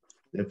now.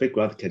 The fat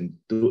graft can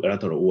do a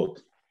lot of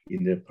work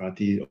in the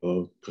practice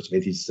of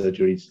cosmetic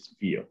surgery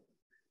field.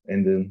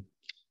 And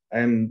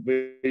I'm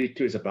very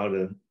curious about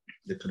the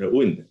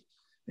wound.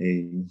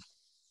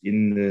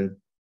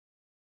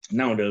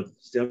 Now the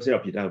cell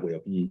therapy that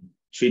will be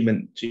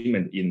treatment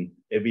in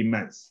every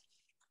month,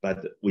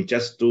 but we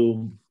just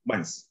do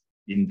once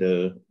in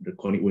the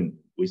chronic wound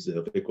with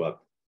the fat graft.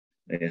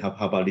 How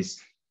about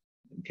this?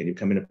 Can you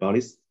comment about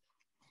this?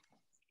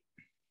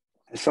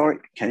 Sorry,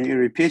 can you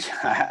repeat?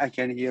 I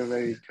can hear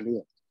very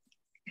clear.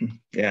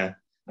 Yeah,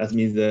 that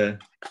means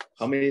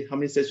how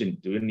many sessions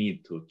do you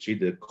need to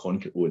treat the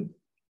chronic wound?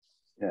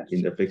 Yes.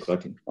 In the fat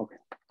grafting? Okay.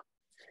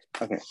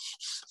 Okay.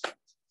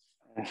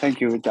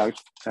 Thank you,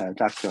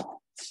 Dr.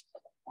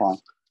 Huang.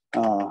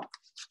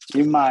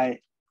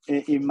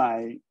 In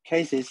my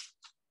cases,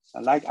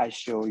 like I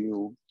show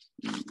you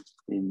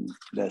in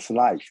the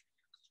slide,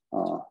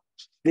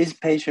 this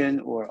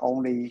patient will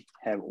only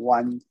have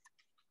one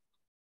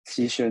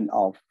session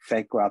of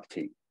fat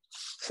grafting.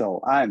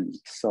 So I'm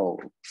so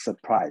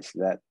surprised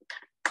that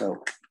the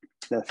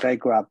fat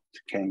graft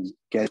can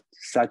get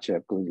such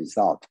a good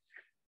result.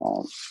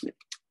 All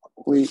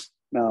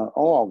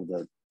of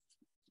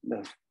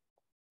the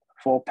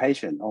 4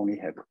 patients only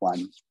have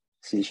one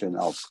session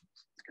of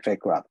fat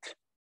graft.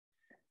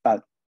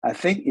 But I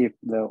think if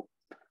the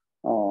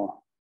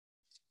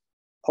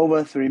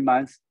over 3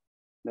 months,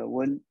 the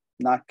wound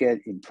not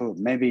get improved,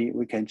 maybe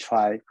we can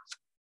try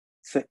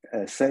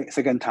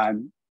second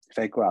time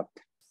fat graft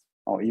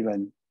or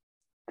even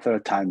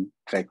third time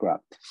fat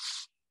graft.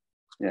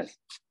 Yes.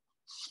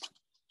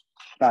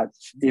 But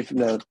if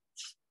the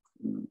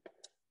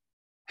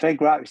fat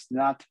graft is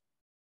not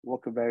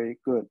work very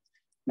good,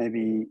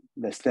 maybe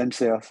the stem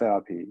cell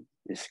therapy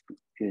is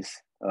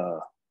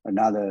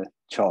another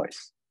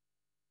choice.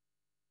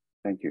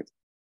 Thank you.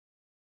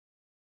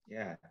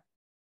 Yeah.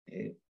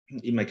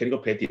 In my clinical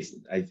practice,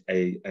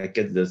 I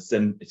get the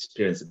same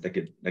experience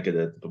like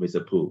the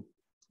Professor Pu.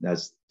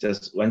 That's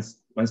just once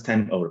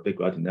time our fat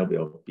grafting that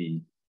will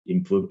be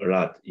improved a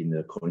lot in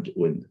the chronic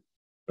wound.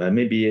 But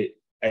maybe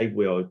I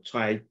will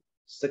try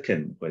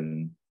second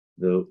when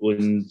the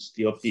wound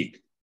still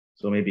big.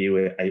 So maybe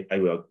I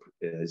will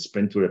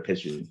explain to the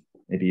patient.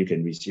 Maybe you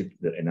can receive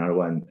another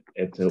one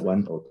after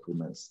 1 or 2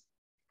 months.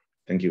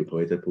 Thank you,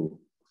 Professor Pu.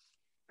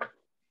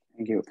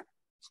 Thank you.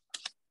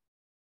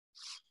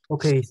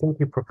 Okay, thank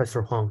you,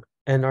 Professor Huang.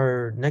 And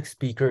our next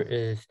speaker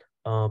is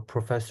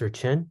Professor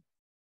Chen.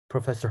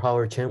 Professor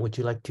Howard Chen, would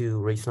you like to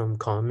raise some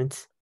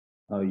comments?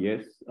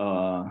 Yes,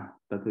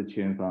 Dr.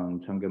 Chen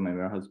from Chang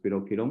Memorial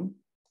Hospital, Keelung.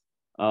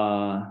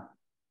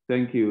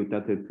 Thank you,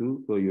 Dr.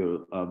 Pu, for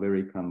your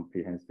very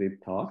comprehensive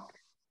talk.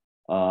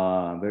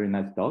 Very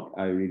nice talk.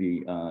 I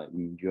really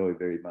enjoy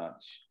very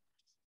much.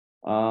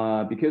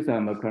 Because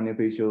I'm a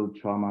craniofacial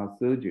trauma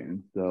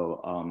surgeon,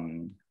 so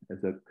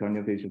as a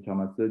craniofacial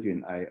trauma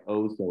surgeon, I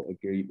also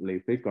agree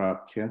with fat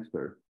graft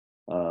transfer.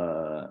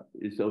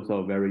 It's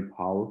also a very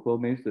powerful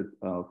method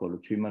for the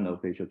treatment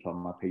of facial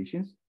trauma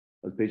patients,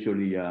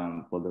 especially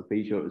for the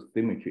facial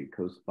asymmetry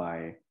caused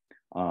by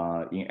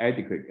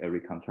inadequate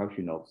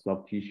reconstruction of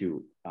soft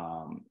tissue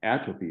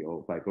atrophy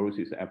or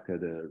fibrosis after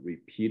the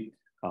repeat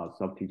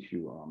soft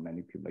tissue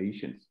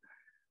manipulations.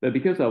 But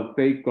because of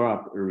fat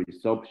graft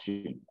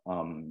resorption,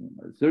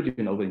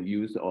 surgeons often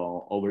use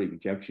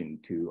over-injection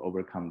to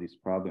overcome this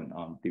problem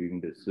during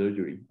the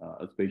surgery,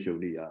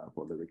 especially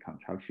for the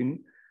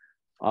reconstruction.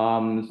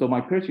 So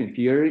my question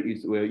here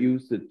is, will you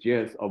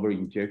suggest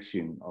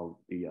over-injection of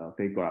the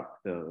fat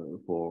graft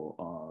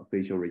for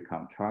facial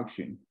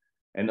reconstruction?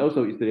 And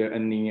also, is there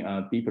any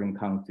different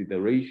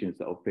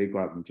considerations of fat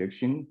graft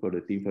injection for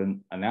the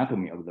different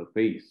anatomy of the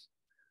face?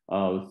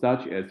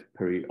 Such as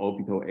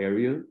periorbital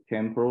area,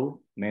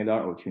 temporal,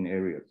 malar, or chin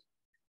areas.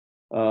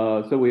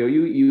 So will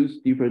you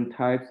use different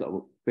types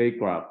of fat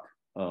graft,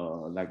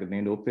 like a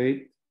nano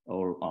fat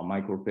or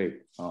micro fat,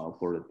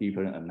 for the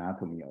different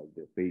anatomy of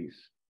the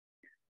face?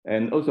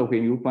 And also,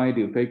 when you find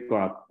the fat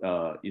graft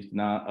is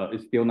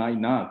still not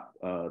enough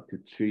to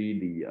treat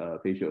the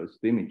facial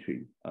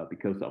asymmetry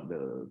because of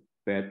the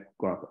fat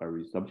graft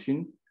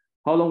resorption,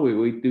 how long will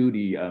we do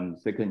the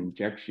second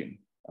injection?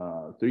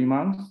 3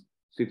 months?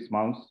 6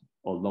 months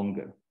or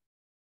longer?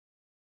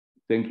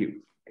 Thank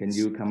you. Can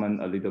you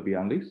comment a little bit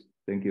on this?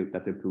 Thank you,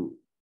 Dr. Pu.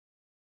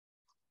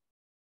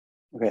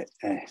 Okay,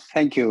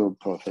 thank you,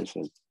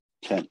 Professor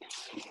Chen.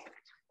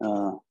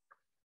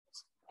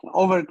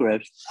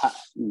 overgrowth.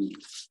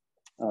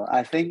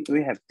 I think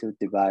we have to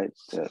divide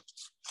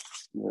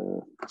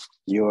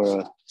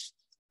your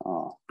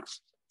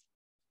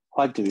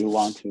what do you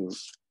want to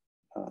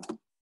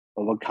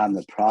overcome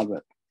the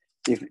problem.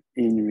 If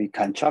in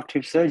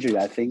reconstructive surgery,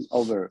 I think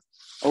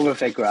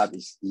fat graft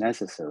is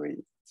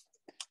necessary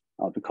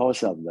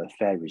because of the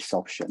fat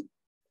resorption.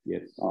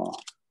 Yes.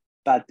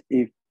 But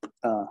if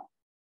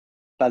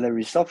but the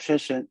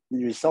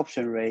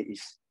resorption rate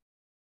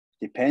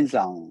depends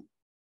on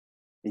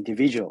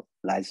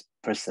individualized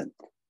person.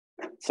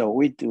 So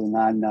we do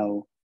not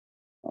know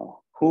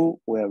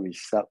who will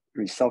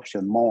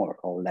resorption more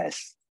or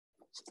less.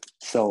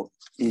 So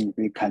in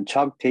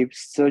reconstructive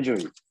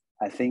surgery,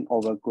 I think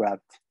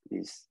overgraft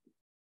is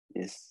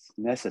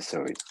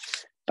necessary.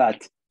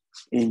 But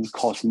in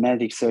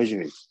cosmetic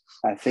surgery,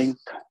 I think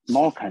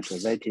more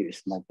conservative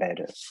is more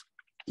better,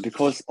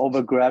 because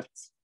overgraft,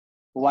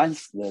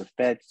 once the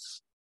fat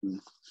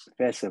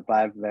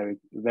survive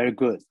very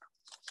good,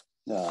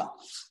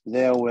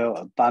 there will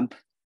a bump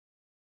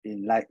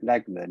in like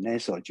the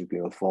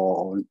nasopharyngeal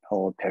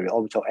or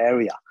periorbital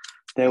area.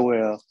 They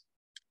will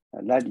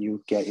let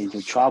you get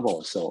into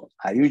trouble. So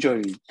I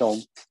usually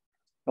don't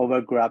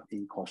overgraft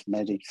in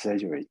cosmetic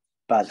surgery,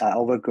 but I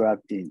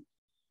overgraft in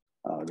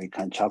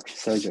reconstructive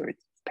surgery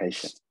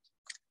patient.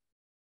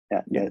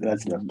 Yeah,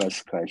 that's the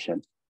first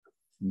question.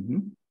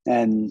 Mm-hmm.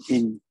 And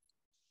in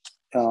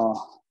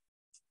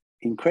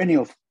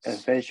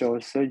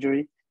craniofacial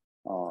surgery,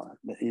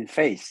 in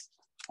face,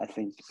 I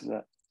think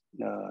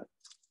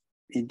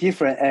in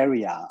different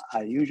area,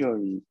 I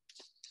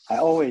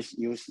always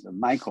use the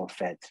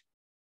microfat,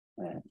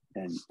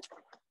 and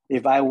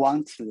if I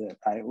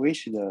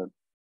wish the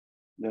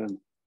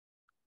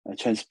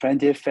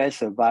transplanted fat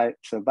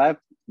survive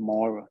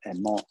more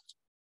and more,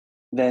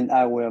 then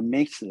I will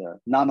mix the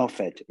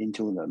nanofat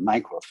into the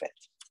microfat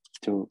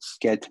to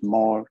get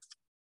more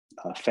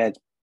fat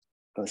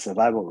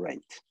survival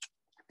rate.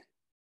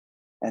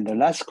 And the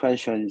last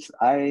question is,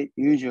 I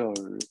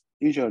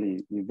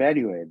usually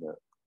evaluate the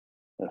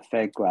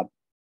fat graft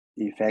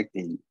effect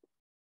in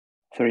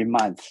 3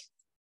 months.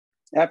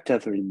 After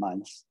 3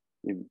 months,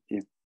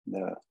 if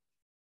the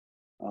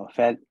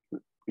fat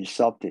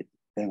resorpted,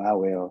 then I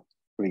will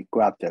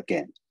regraft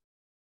again.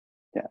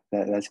 Yeah,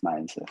 that's my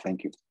answer.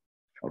 Thank you.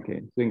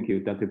 Okay, thank you,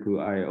 Dr. Pu.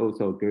 I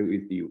also agree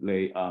with you.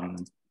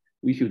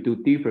 We should do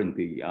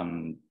differently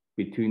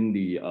between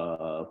the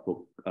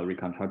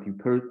reconstruction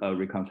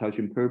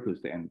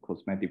purpose and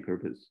cosmetic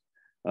purpose.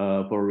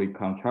 For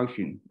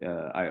reconstruction,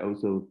 I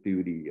also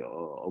do the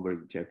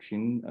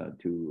over-injection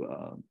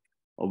to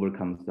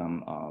overcome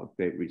some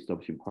fat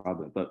resorption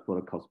problem. But for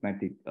the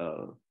cosmetic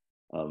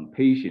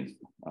patients,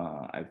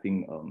 I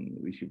think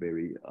we should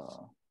very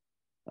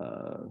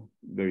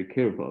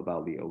careful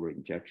about the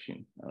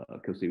over-injection,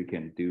 because we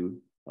can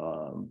do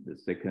the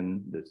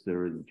second, the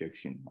third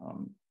injection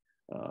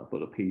for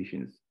the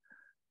patients.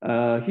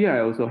 Here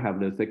I also have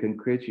the second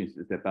question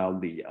is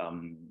about the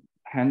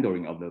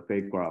handling of the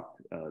fat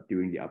graft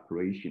during the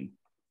operation,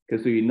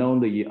 because we know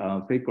the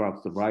fat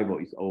graft survival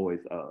is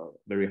always a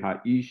very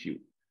hard issue.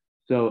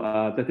 So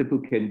Dr.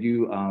 Pu, can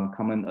you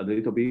comment a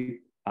little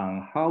bit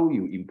on how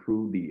you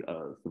improve the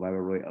survival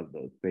rate of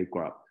the fat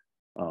graft,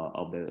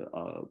 of the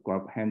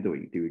graft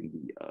handling during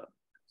the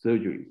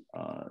surgery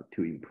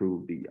to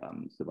improve the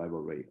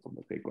survival rate of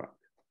the fat graft?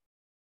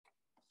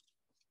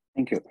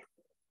 Thank you.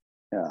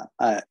 Yeah,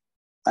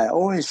 I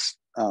always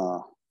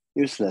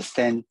use the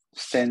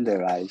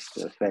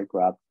standardized fat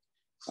graft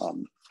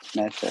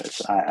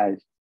methods. I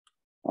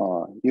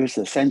use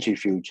the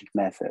centrifuge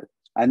method.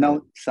 I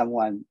know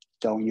someone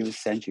don't use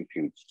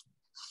centrifuge,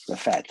 the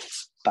fat,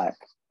 but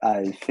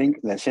I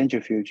think the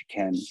centrifuge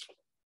can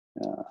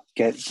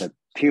get the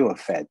pure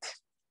fat,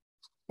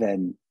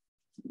 then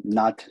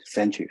not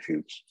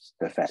centrifuge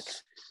the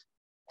fat.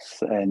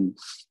 So, and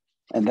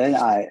then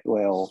I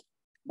will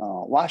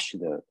wash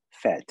the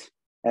fat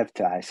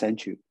after I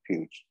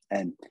centrifuge,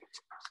 and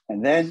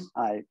then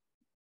I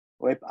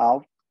wipe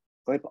off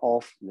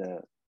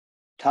the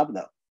top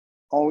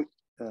of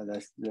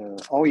the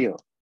oil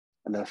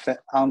and the fat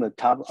on the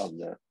top of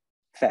the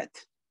fat.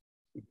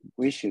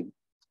 We should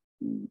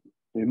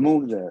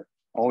remove the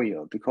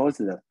oil, because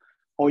the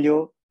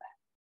oil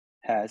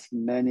has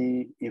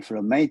many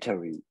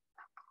inflammatory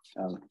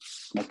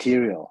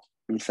material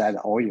inside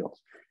the oil.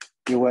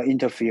 It will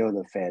interfere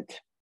the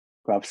fat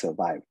graft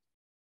survive.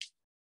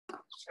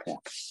 Yeah,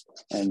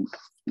 and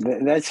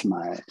that's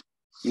my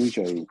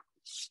usually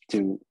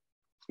do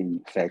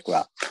in fat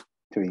graft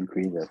to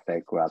increase the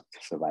fat graft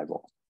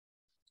survival.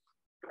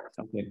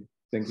 Okay,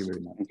 thank you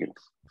very much. Thank you.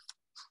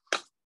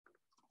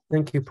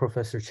 Thank you,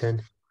 Professor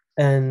Chen.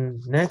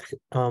 And next,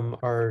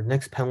 our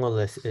next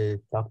panelist is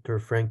Dr.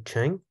 Frank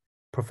Chang.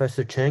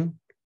 Professor Chang.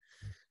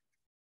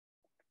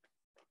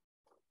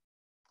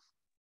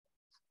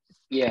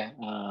 Yeah,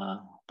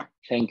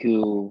 thank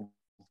you,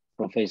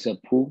 Professor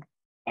Pu.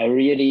 I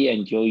really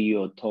enjoy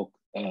your talk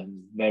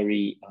and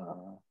very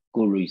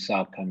good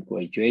result.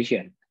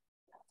 Congratulations.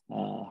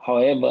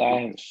 However,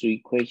 I have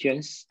 3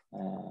 questions.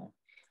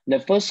 The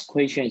first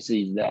question is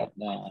that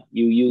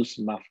you use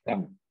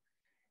Gung.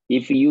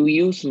 If you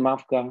use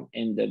Gung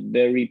and the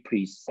very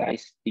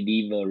precise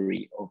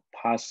delivery of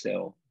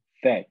partial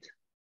fat,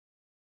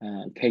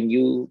 can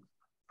you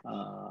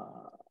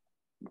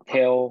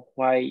tell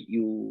why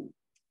you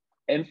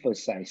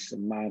emphasize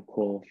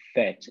macro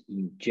fat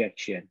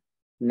injection,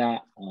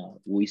 not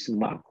with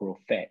macro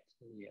fat?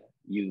 Yeah,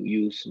 you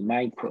use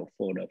micro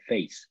for the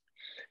face.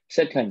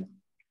 Second,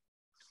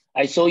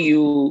 I saw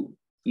you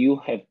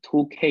have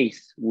 2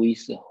 cases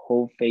with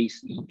whole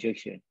face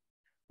injection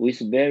with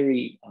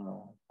very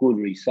good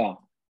result.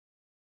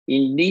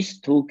 In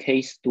these 2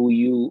 cases, do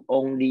you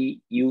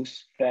only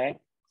use fat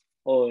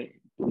or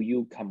do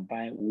you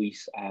combine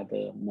with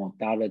other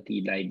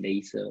modality like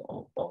laser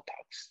or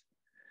Botox?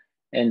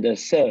 And the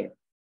third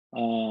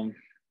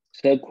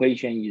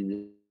question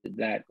is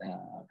that,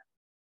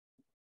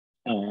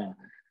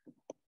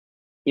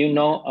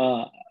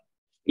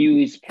 you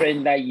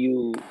explained that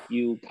you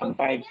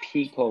combine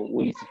Pico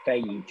with fat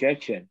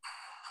injection.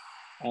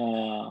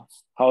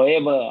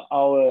 However,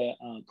 our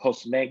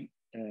cosmetic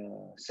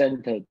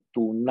center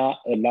do not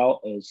allow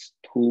us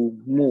to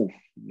move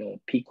the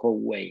Pico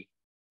way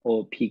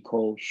or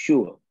Pico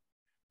sure,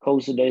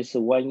 because there's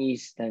one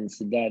instance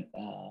that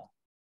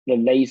the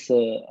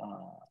laser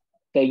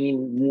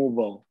doesn't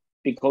move.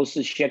 Because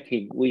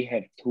checking, we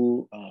have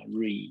to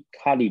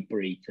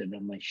recalibrate the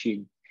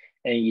machine,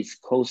 and it's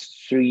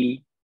cost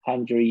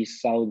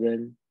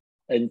 300,000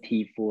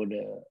 NT for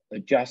the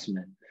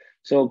adjustment.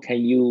 So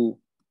can you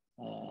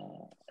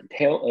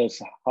tell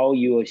us how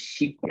your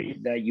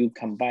secret that you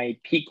combine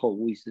Pico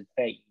with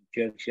fat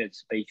injection,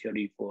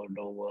 especially for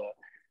lower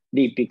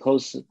lip?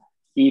 Because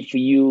if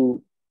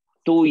you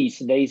do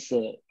it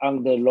laser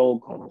under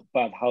local,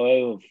 but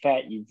however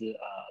fat is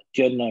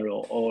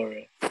general or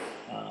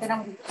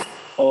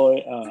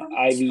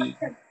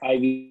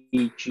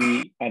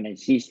IVG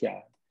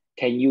anesthesia,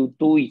 can you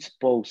do it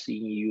both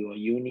in your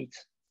unit?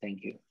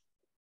 Thank you.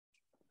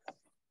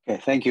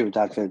 Okay, thank you,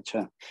 Dr.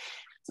 Chang.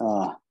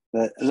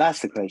 The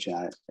last question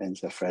I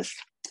answer first.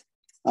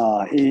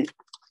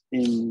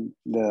 In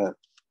the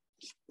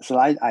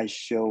slide, I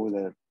show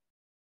the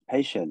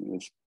patient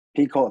with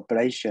Pico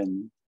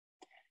ablation.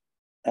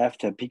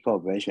 After Pico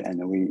ablation,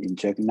 and we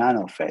inject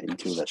nanofat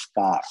into the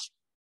scar.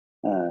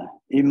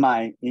 In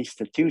my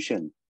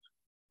institution,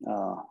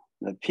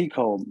 the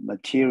Pico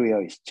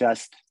material is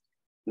just,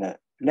 the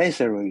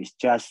laser is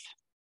just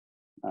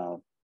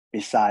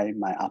beside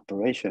my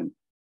operation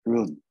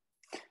room.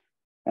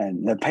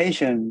 And the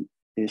patient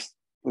is,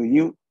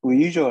 we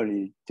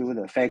usually do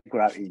the fat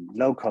graft in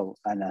local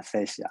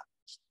anesthesia.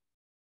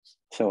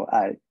 So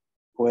I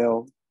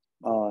will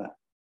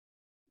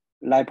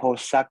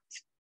liposuction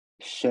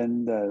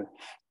the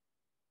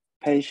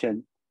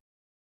patient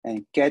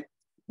and get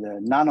the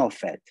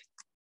nanofat.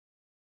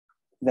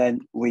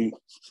 Then we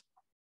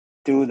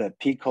do the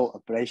Pico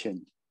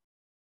ablation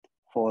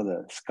for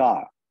the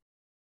scar.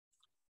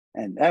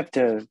 And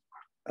after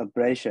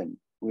ablation,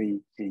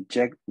 we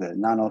inject the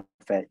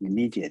nanofat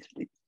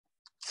immediately.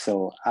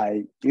 So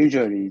I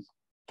usually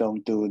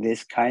don't do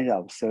this kind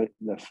of fat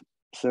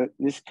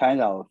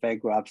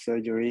graft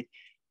surgery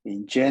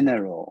in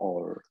general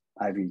or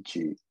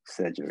IVG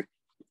surgery.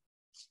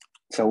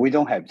 So we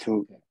don't have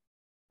to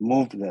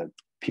move the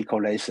Pico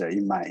laser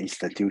in my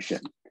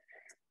institution.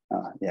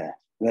 Yeah,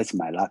 that's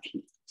my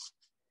lucky.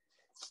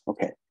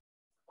 Okay.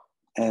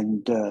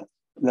 And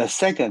the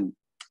second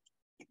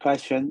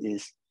question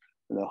is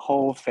the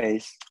whole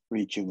face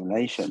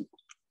rejuvenation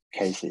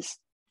cases.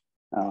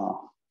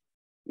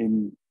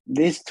 In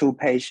these 2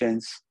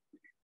 patients,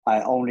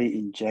 I only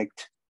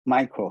inject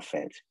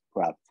microfat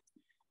graft,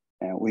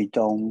 and we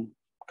don't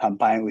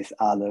combine with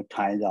other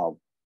kind of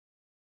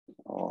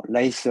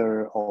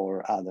laser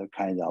or other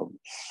kind of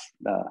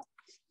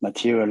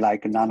material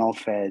like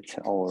nanofat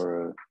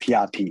or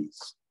PRP.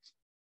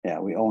 Yeah,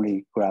 we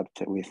only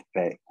graft with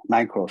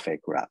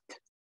microfat graft.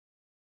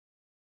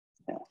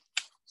 Yeah.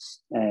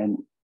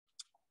 And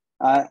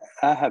I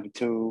have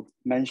to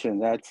mention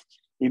that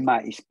in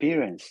my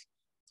experience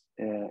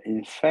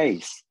in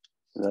face,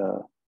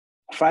 the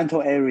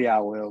frontal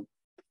area will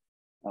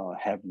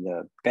have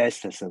the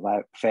best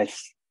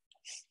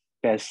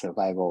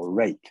survival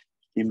rate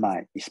in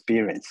my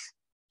experience.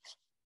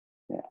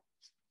 Yeah.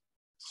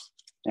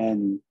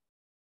 And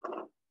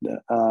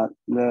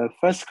the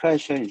first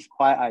question is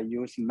why I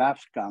use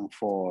Gung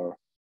for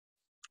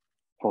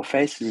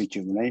face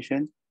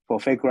rejuvenation, for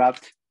fat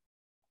graft.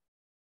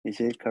 Is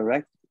it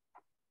correct?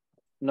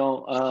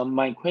 No,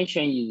 my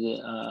question is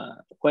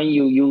when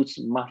you use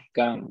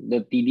Gung,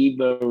 the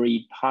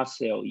delivery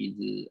parcel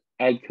is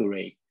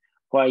accurate.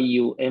 Why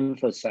you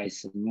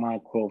emphasize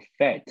macro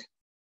fat?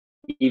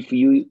 If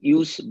you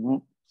use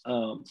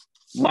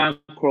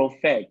macro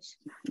fat,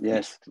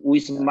 yes,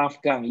 with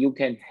Gung, you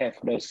can have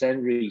the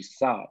same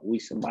result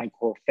with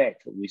micro fat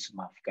with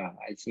Gung.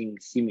 I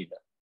think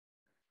similar.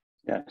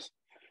 Yes.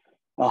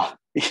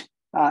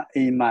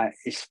 In my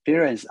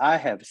experience, I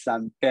have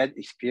some bad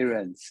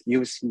experience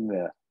using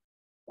the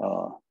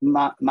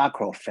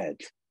macro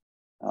fat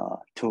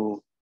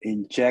to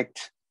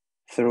inject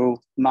through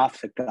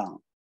mouth gun,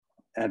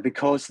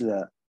 because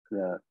the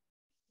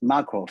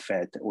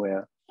macrofat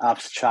will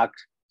obstruct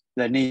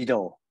the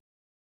needle,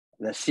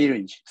 the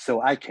syringe,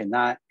 so I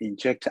cannot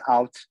inject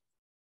out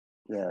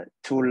the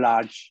too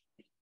large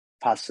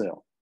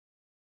parcel.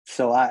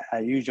 So I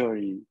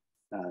usually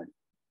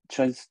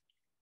transfer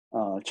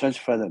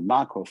the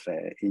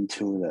macrofat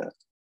into the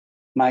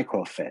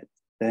microfat.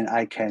 Then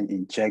I can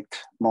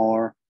inject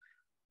more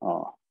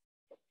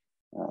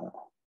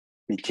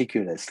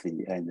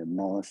meticulously and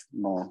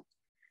more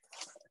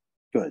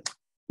good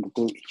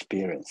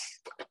experience.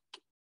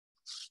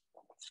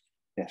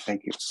 Yeah,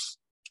 thank you.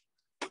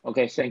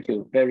 Okay, thank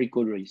you. Very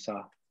good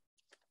result.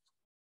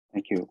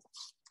 Thank you.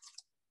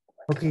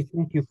 Okay,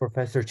 thank you,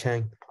 Professor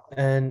Chang.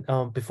 And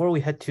before we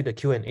head to the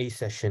Q&A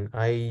session,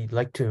 I'd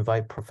like to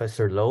invite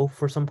Professor Low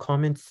for some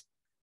comments.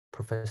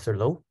 Professor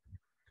Low?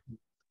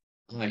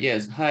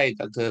 Yes, hi,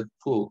 Dr.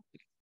 Pu.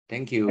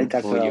 Thank you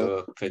for Low.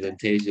 your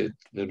presentation.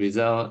 The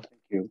result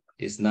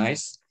is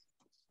nice.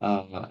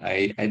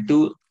 I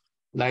do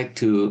like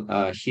to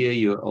hear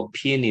your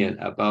opinion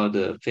about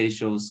the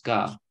facial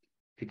scar,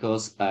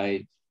 because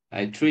I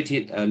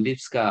treated a lip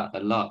scar a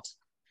lot.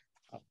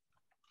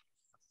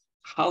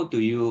 How do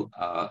you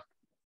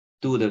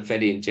do the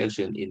fatty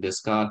injection in the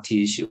scar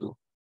tissue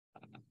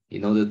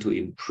in order to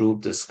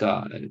improve the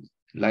scar? I'd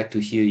like to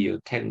hear your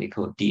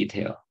technical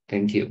detail.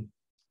 Thank you.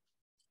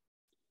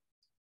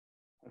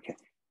 Okay.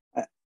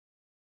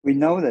 We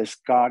know the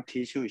scar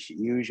tissue is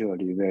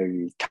usually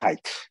very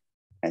tight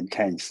and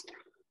tense.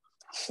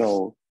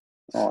 So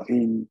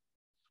in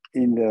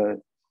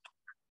the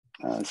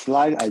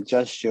slide I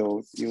just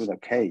showed you the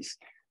case,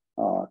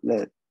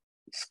 the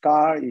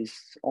scar is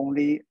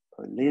only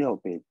a little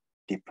bit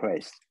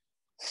depressed.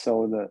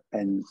 So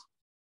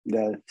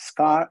the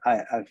scar,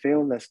 I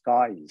feel the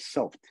scar is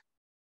soft.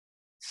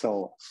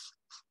 So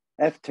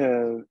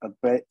after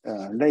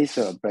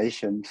laser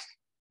ablation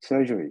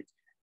surgery,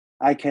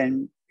 I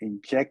can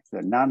inject the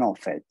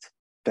nanofat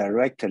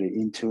directly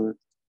into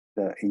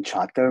the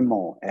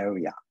intradermal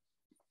area,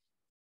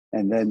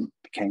 and then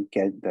can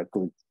get the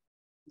good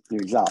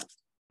result.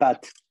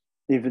 But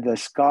if the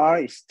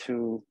scar is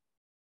too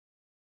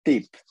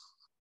deep,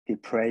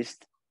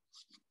 depressed,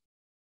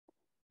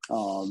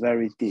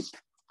 very deep,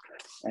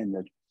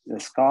 and the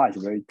scar is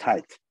very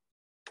tight,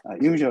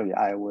 usually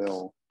I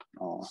will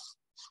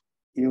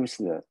use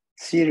the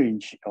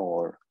syringe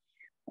or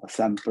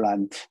some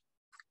blunt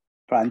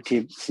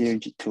tip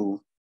syringe to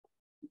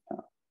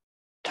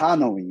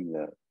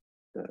tunneling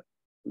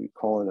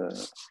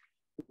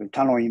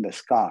tunneling the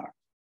scar.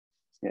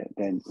 Yeah,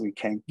 then we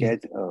can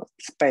get a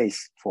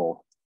space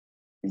for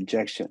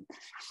injection.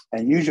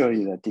 And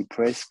usually the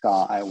depressed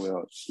scar, I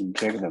will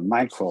inject the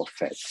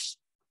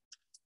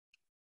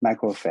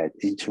microfat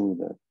into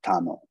the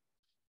tunnel.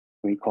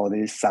 We call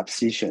this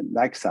subcision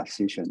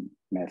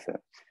method.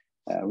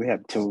 We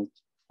have to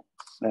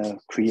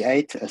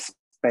create a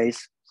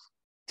space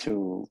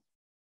to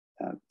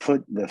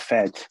put the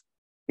fat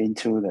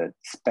into the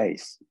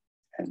space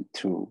and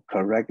to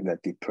correct the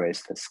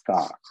depressed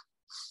scar.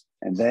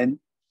 And then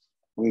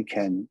we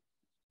can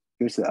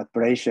use the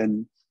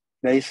ablation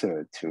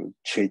laser to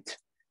treat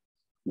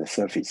the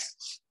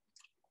surface.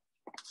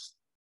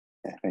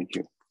 Yeah, thank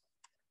you.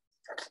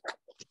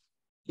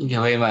 Thank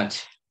you very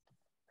much.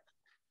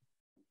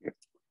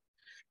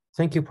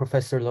 Thank you,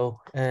 Professor Low.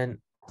 And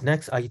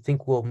next, I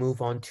think we'll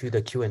move on to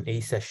the Q&A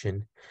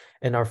session.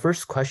 And our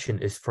first question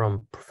is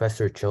from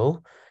Professor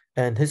Zhou.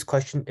 And his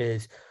question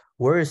is,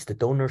 where is the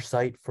donor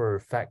site for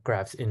fat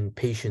grafts in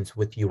patients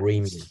with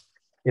uremia?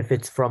 If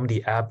it's from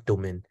the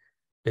abdomen,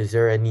 is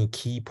there any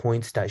key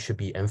points that should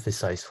be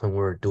emphasized when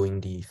we're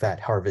doing the fat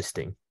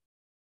harvesting?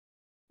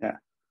 Yeah.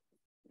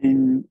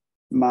 In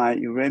my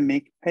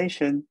uremic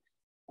patient,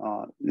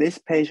 these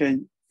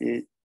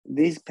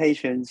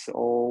patients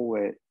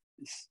always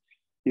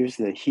use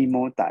the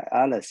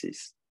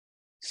hemodialysis.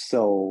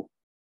 So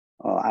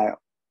I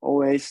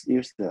always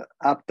use the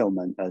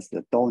abdomen as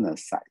the donor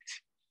site.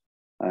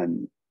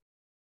 And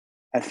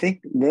I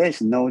think there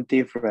is no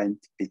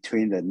difference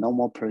between the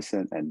normal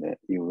person and the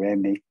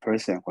uremic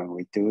person when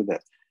we do the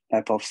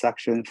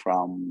liposuction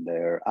from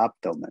their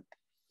abdomen.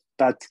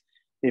 But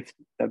if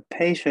the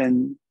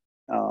patient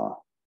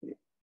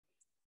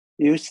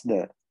use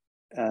the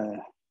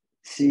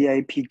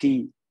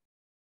CAPD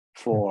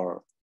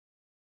for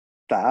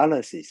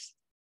dialysis,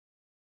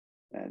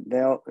 and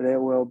there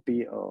will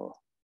be a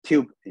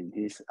tube in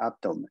his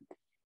abdomen.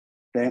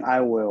 Then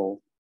I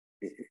will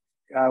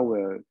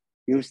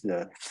use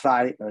the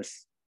thigh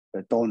as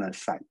the donor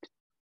site.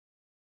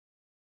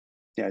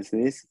 Does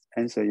this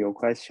answer your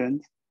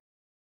question?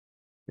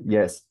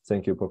 Yes,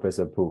 thank you,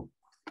 Professor Pu.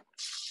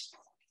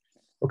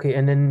 Okay,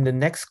 and then the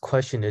next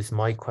question is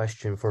my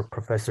question for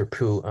Professor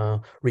Pu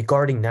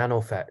regarding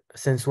nanofat.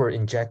 Since we're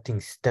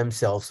injecting stem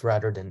cells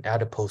rather than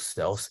adipose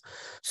cells,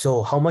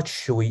 so how much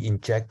should we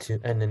inject,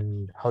 and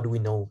then how do we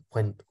know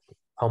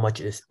how much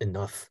is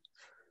enough?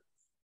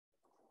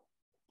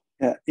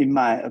 In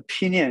my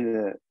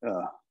opinion,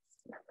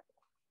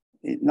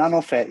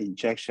 nanofat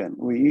injection,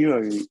 we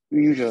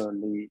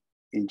usually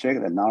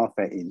inject the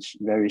nanofat in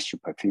very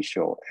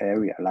superficial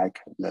area, like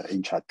the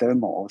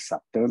intradermal or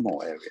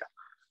subdermal area.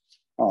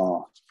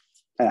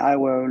 And I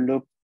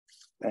will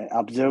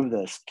observe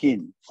the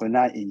skin when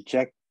I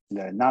inject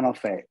the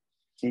nanofat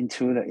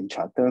into the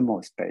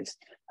intradermal space.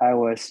 I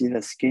will see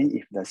the skin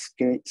if the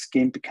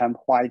skin become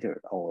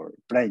whiter or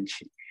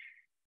blanching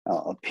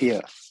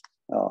appear.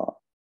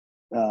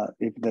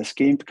 If the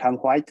skin become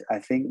white, I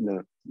think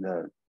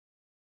the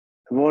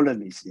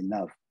volume is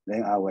enough.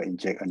 Then I will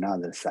inject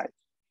another side,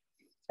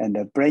 and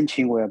the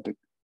blanching will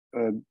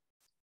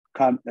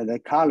come.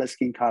 The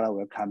skin color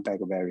will come back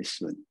very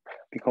soon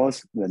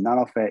because the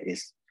nanofat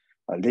is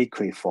a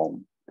liquid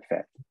form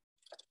fat.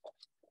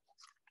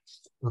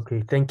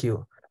 Okay, thank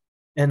you.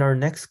 And our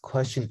next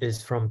question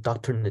is from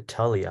Dr.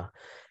 Natalia.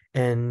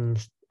 And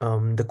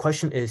the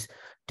question is,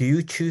 do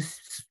you choose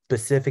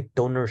specific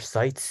donor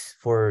sites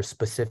for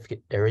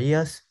specific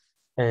areas?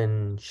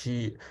 And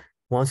she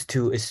wants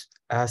to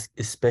ask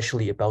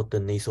especially about the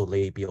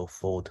nasolabial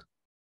fold.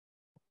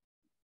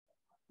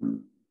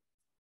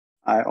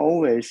 I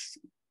always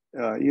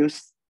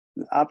use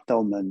the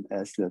abdomen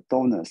as the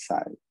donor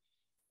site.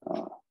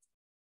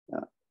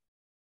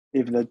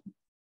 If the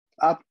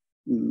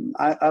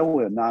I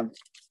will not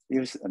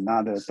use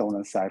another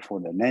donor site for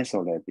the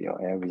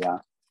nasolabial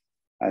area.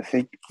 I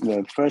think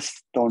the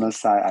first donor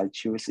site I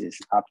choose is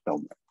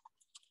abdomen.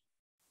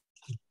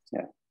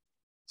 Yeah.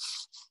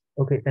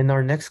 Okay, and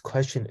our next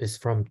question is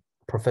from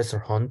Professor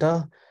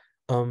Honda.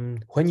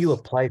 When you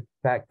apply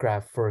fat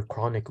graft for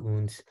chronic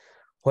wounds,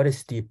 what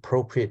is the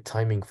appropriate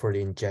timing for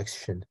the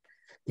injection?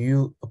 Do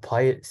you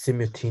apply it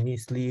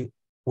simultaneously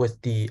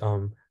with the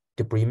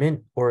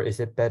debridement, or is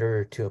it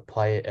better to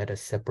apply it at a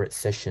separate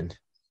session?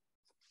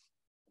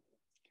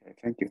 Okay,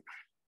 thank you.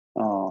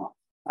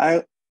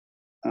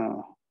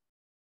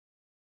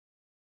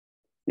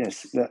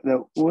 Yes,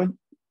 the wound,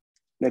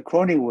 the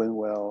chronic wound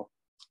will,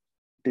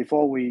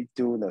 before we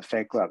do the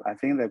fat graft, I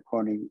think the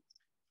chronic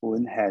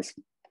wound has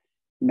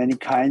many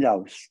kinds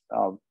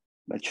of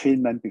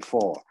treatment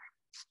before.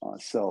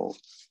 So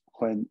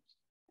when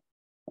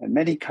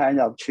many kinds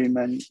of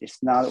treatment is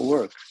not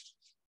work,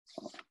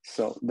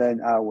 so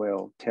then I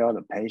will tell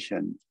the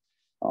patient,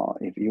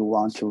 if you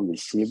want to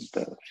receive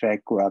the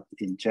fat graft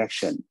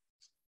injection,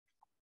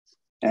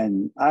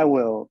 and I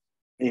will,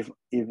 if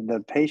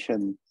the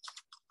patient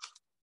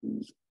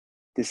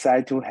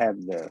decide to have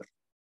the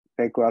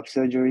fat graft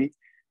surgery,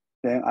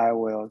 then I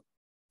will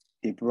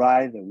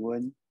debride the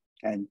wound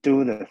and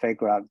do the fat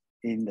graft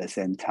in the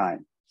same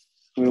time.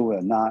 We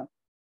will not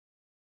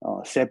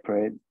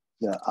separate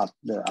the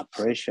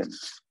operation.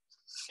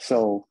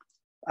 So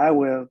I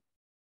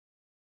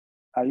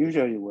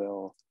usually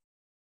will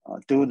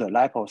do the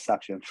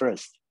liposuction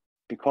first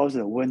because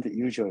the wound is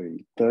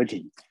usually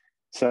dirty.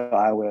 So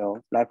I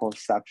will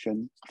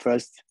liposuction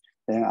first,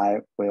 then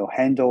I will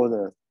handle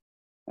the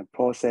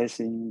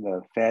processing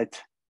the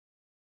fat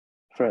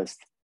first.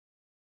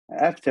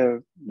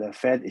 After the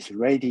fat is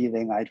ready,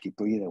 then I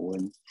debride the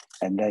wound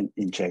and then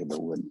inject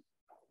the wound.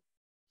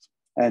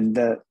 And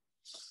the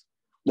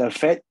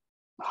fat,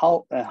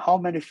 how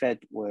many fat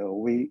will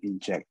we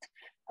inject?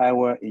 I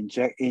will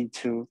inject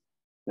into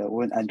the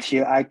wound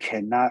until I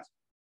cannot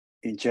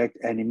inject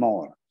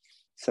anymore.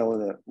 So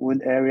the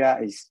wound area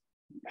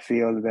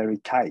feel very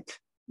tight.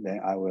 Then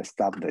I will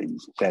stop the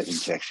fat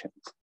injection.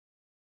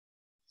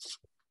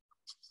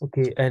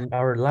 Okay, and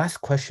our last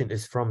question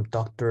is from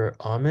Dr.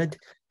 Ahmed.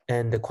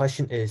 And the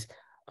question is,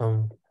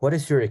 what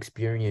is your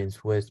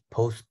experience with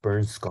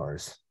post-burn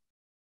scars?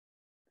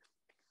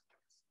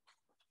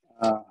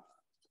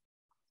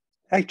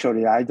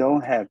 Actually, I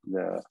don't have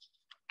the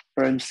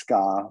burn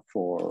scar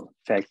for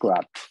fat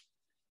graft,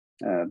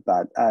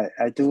 but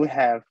I do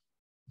have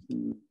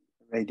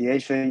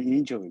radiation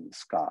injury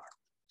scar.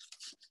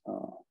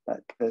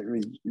 But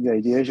the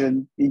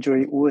radiation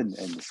injury wound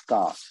and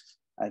scar,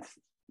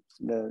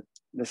 the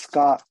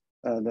scar,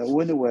 the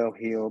wound will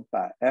heal,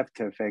 but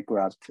after fat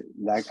graft,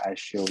 like I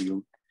showed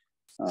you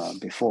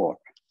before.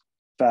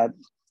 But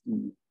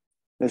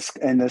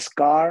the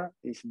scar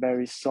is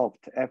very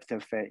soft after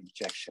fat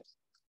injection.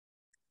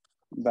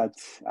 But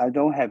I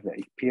don't have the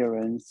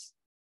experience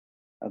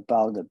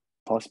about the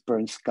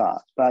post-burn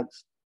scar. But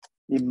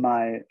in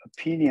my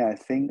opinion, I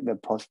think the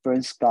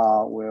post-burn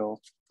scar will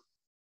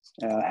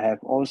have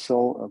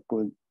also a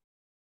good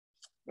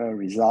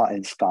result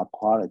in scar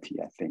quality,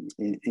 I think,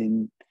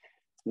 in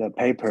the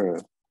paper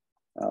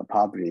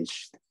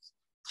published,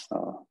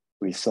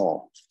 we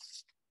saw.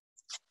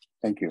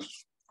 Thank you.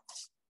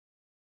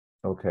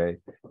 Okay,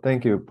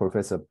 thank you,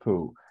 Professor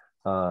Pu.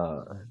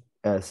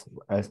 As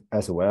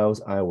well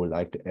as I would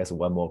like to ask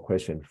one more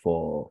question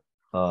for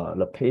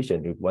the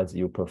patient. Once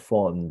you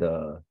perform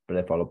the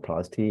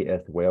blepharoplasty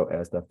as well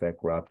as the fat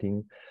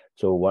grafting,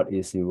 so what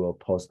is your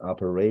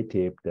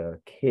post-operative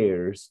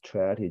care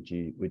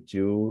strategy? Would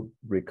you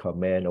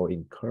recommend or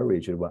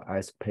encourage or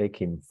ice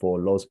packing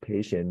for those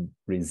patients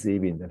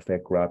receiving the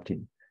fat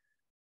grafting?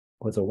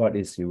 Also, what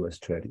is your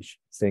strategy?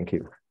 Thank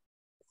you.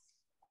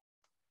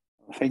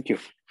 Thank you.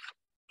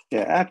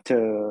 Yeah,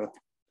 after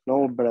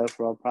low blood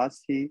flow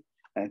plasticity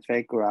and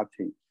fat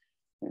grafting,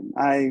 and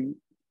I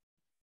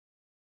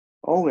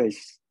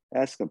always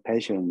ask a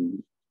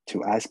patient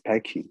to ice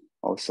packing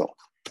also,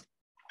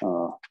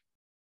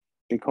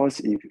 because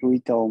if we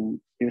don't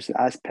use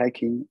ice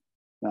packing,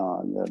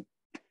 the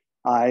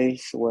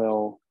eyes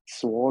will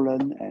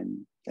swollen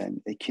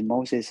and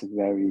ecchymosis is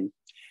very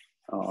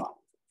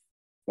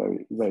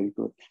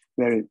good,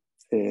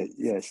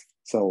 yes.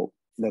 So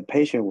the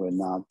patient will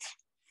not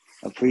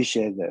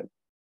appreciate the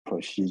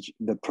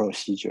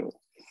procedure.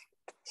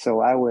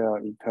 So I will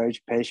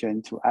encourage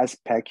patient to ice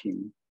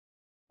packing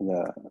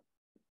the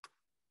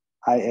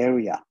eye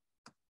area,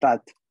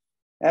 but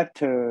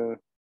after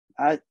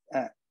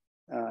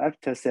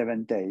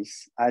 7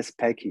 days ice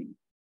packing,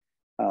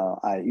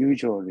 I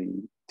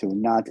usually do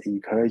not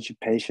encourage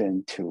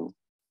patient to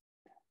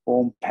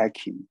warm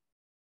packing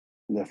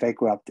the fat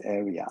graft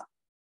area,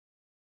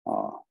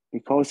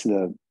 because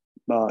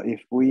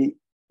if we,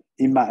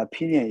 in my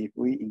opinion, if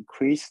we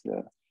increase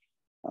the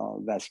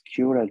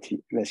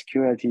vascularity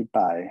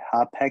by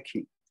hard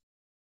packing,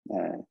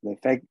 the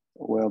fat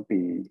will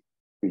be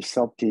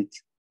resorpted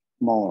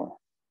more.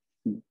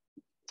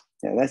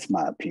 Yeah, that's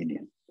my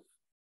opinion.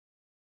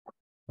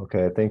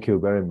 Okay, thank you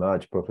very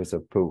much, Professor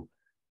Pu.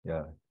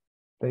 Yeah,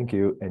 thank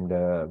you, and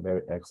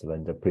very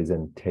excellent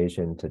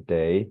presentation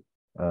today.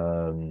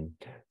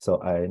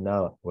 So I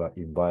now will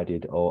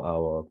invited all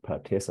our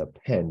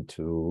participants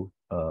to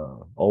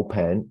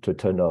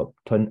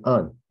turn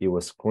on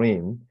your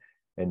screen,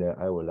 and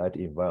I would like to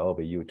invite all of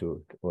you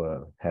to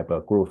have a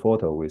group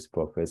photo with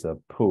Professor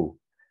Pu.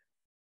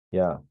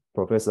 Yeah,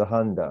 Professor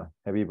Handa,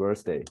 happy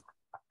birthday.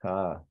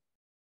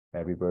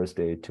 Happy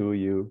birthday to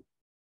you.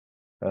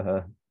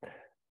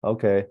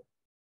 Okay,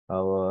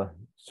 our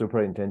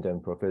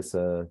superintendent,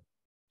 Professor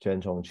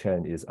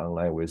Chang is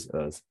online with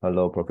us.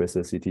 Hello,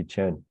 Professor C.T.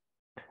 Chen.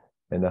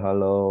 And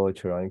hello,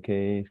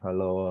 Chiranki.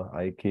 Hello,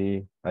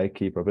 Aiki.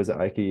 Professor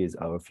Aiki is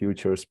our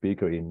future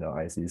speaker in the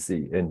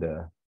ICC, and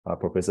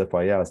Professor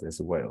Fayaz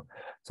as well.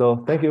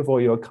 So thank you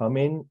for your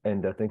coming,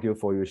 and thank you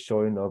for your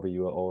showing of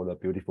your all the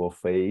beautiful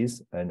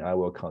face. And I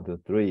will count to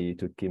 3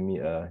 to give me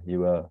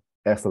your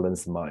excellent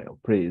smile,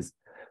 please.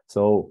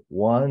 So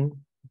 1,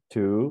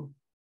 2,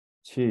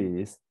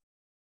 cheese.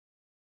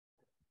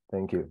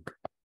 Thank you.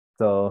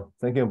 So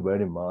thank you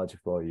very much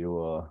for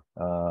your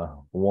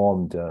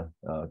warm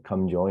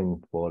come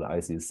join for the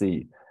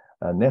ICC.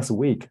 Next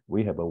week,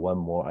 we have one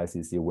more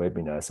ICC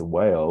webinar as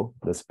well.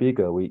 The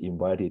speaker we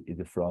invited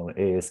is from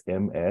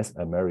ASMS,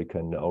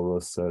 American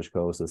Oral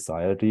Surgical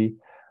Society.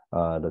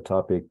 The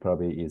topic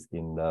probably is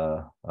in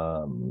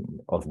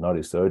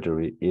orthodontic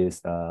surgery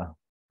is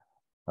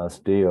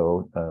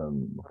still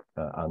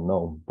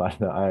unknown,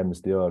 but I am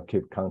still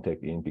keep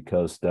contacting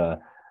because I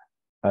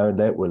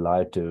would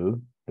like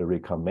to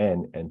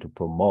recommend and to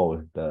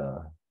promote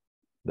the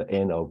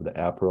end of the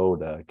April,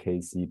 the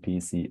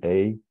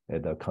KCPCA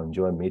at the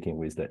conjoint meeting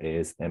with the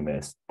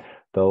ASMS.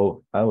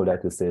 So I would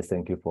like to say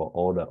thank you for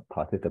all the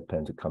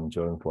participants to come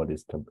join for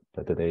this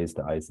today's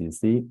the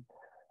ICC,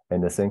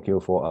 and thank you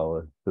for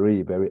our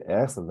 3 very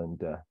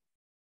excellent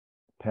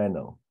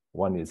panel.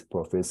 One is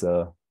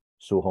Professor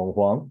Su-Hong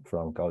Huang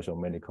from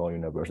Kaohsiung Medical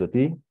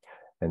University,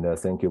 and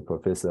thank you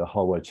Professor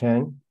Howard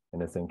Chang,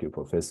 and thank you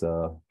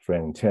Professor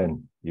Frank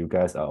Chen. You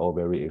guys are all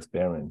very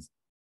experienced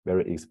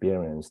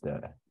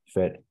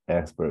fat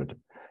expert.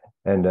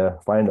 And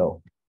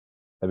final,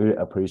 I really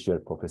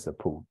appreciate Professor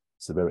Pu.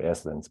 It's a very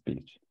excellent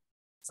speech.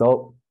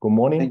 So good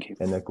morning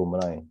and good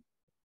night.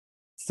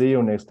 See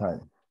you next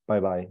time.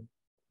 Bye-bye.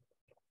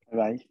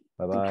 Bye-bye.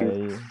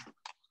 Bye-bye.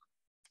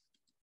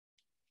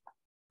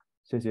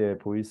 谢谢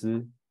蒲医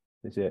师，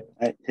谢谢。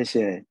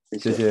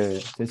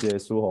谢谢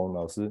苏红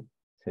老师，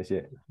谢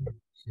谢。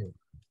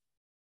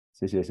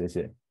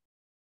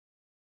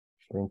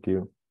Thank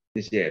you.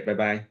 谢谢，拜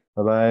拜。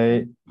拜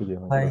拜，谢谢，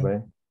拜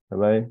拜，拜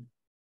拜。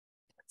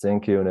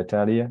Thank you,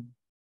 Natalia.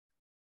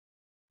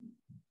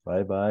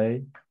 Bye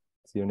bye.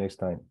 See you next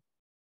time.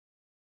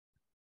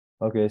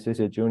 Okay, 谢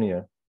谢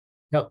Junior.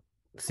 Yep.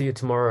 See you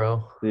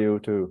tomorrow. See you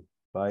too.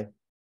 Bye.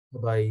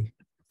 Bye.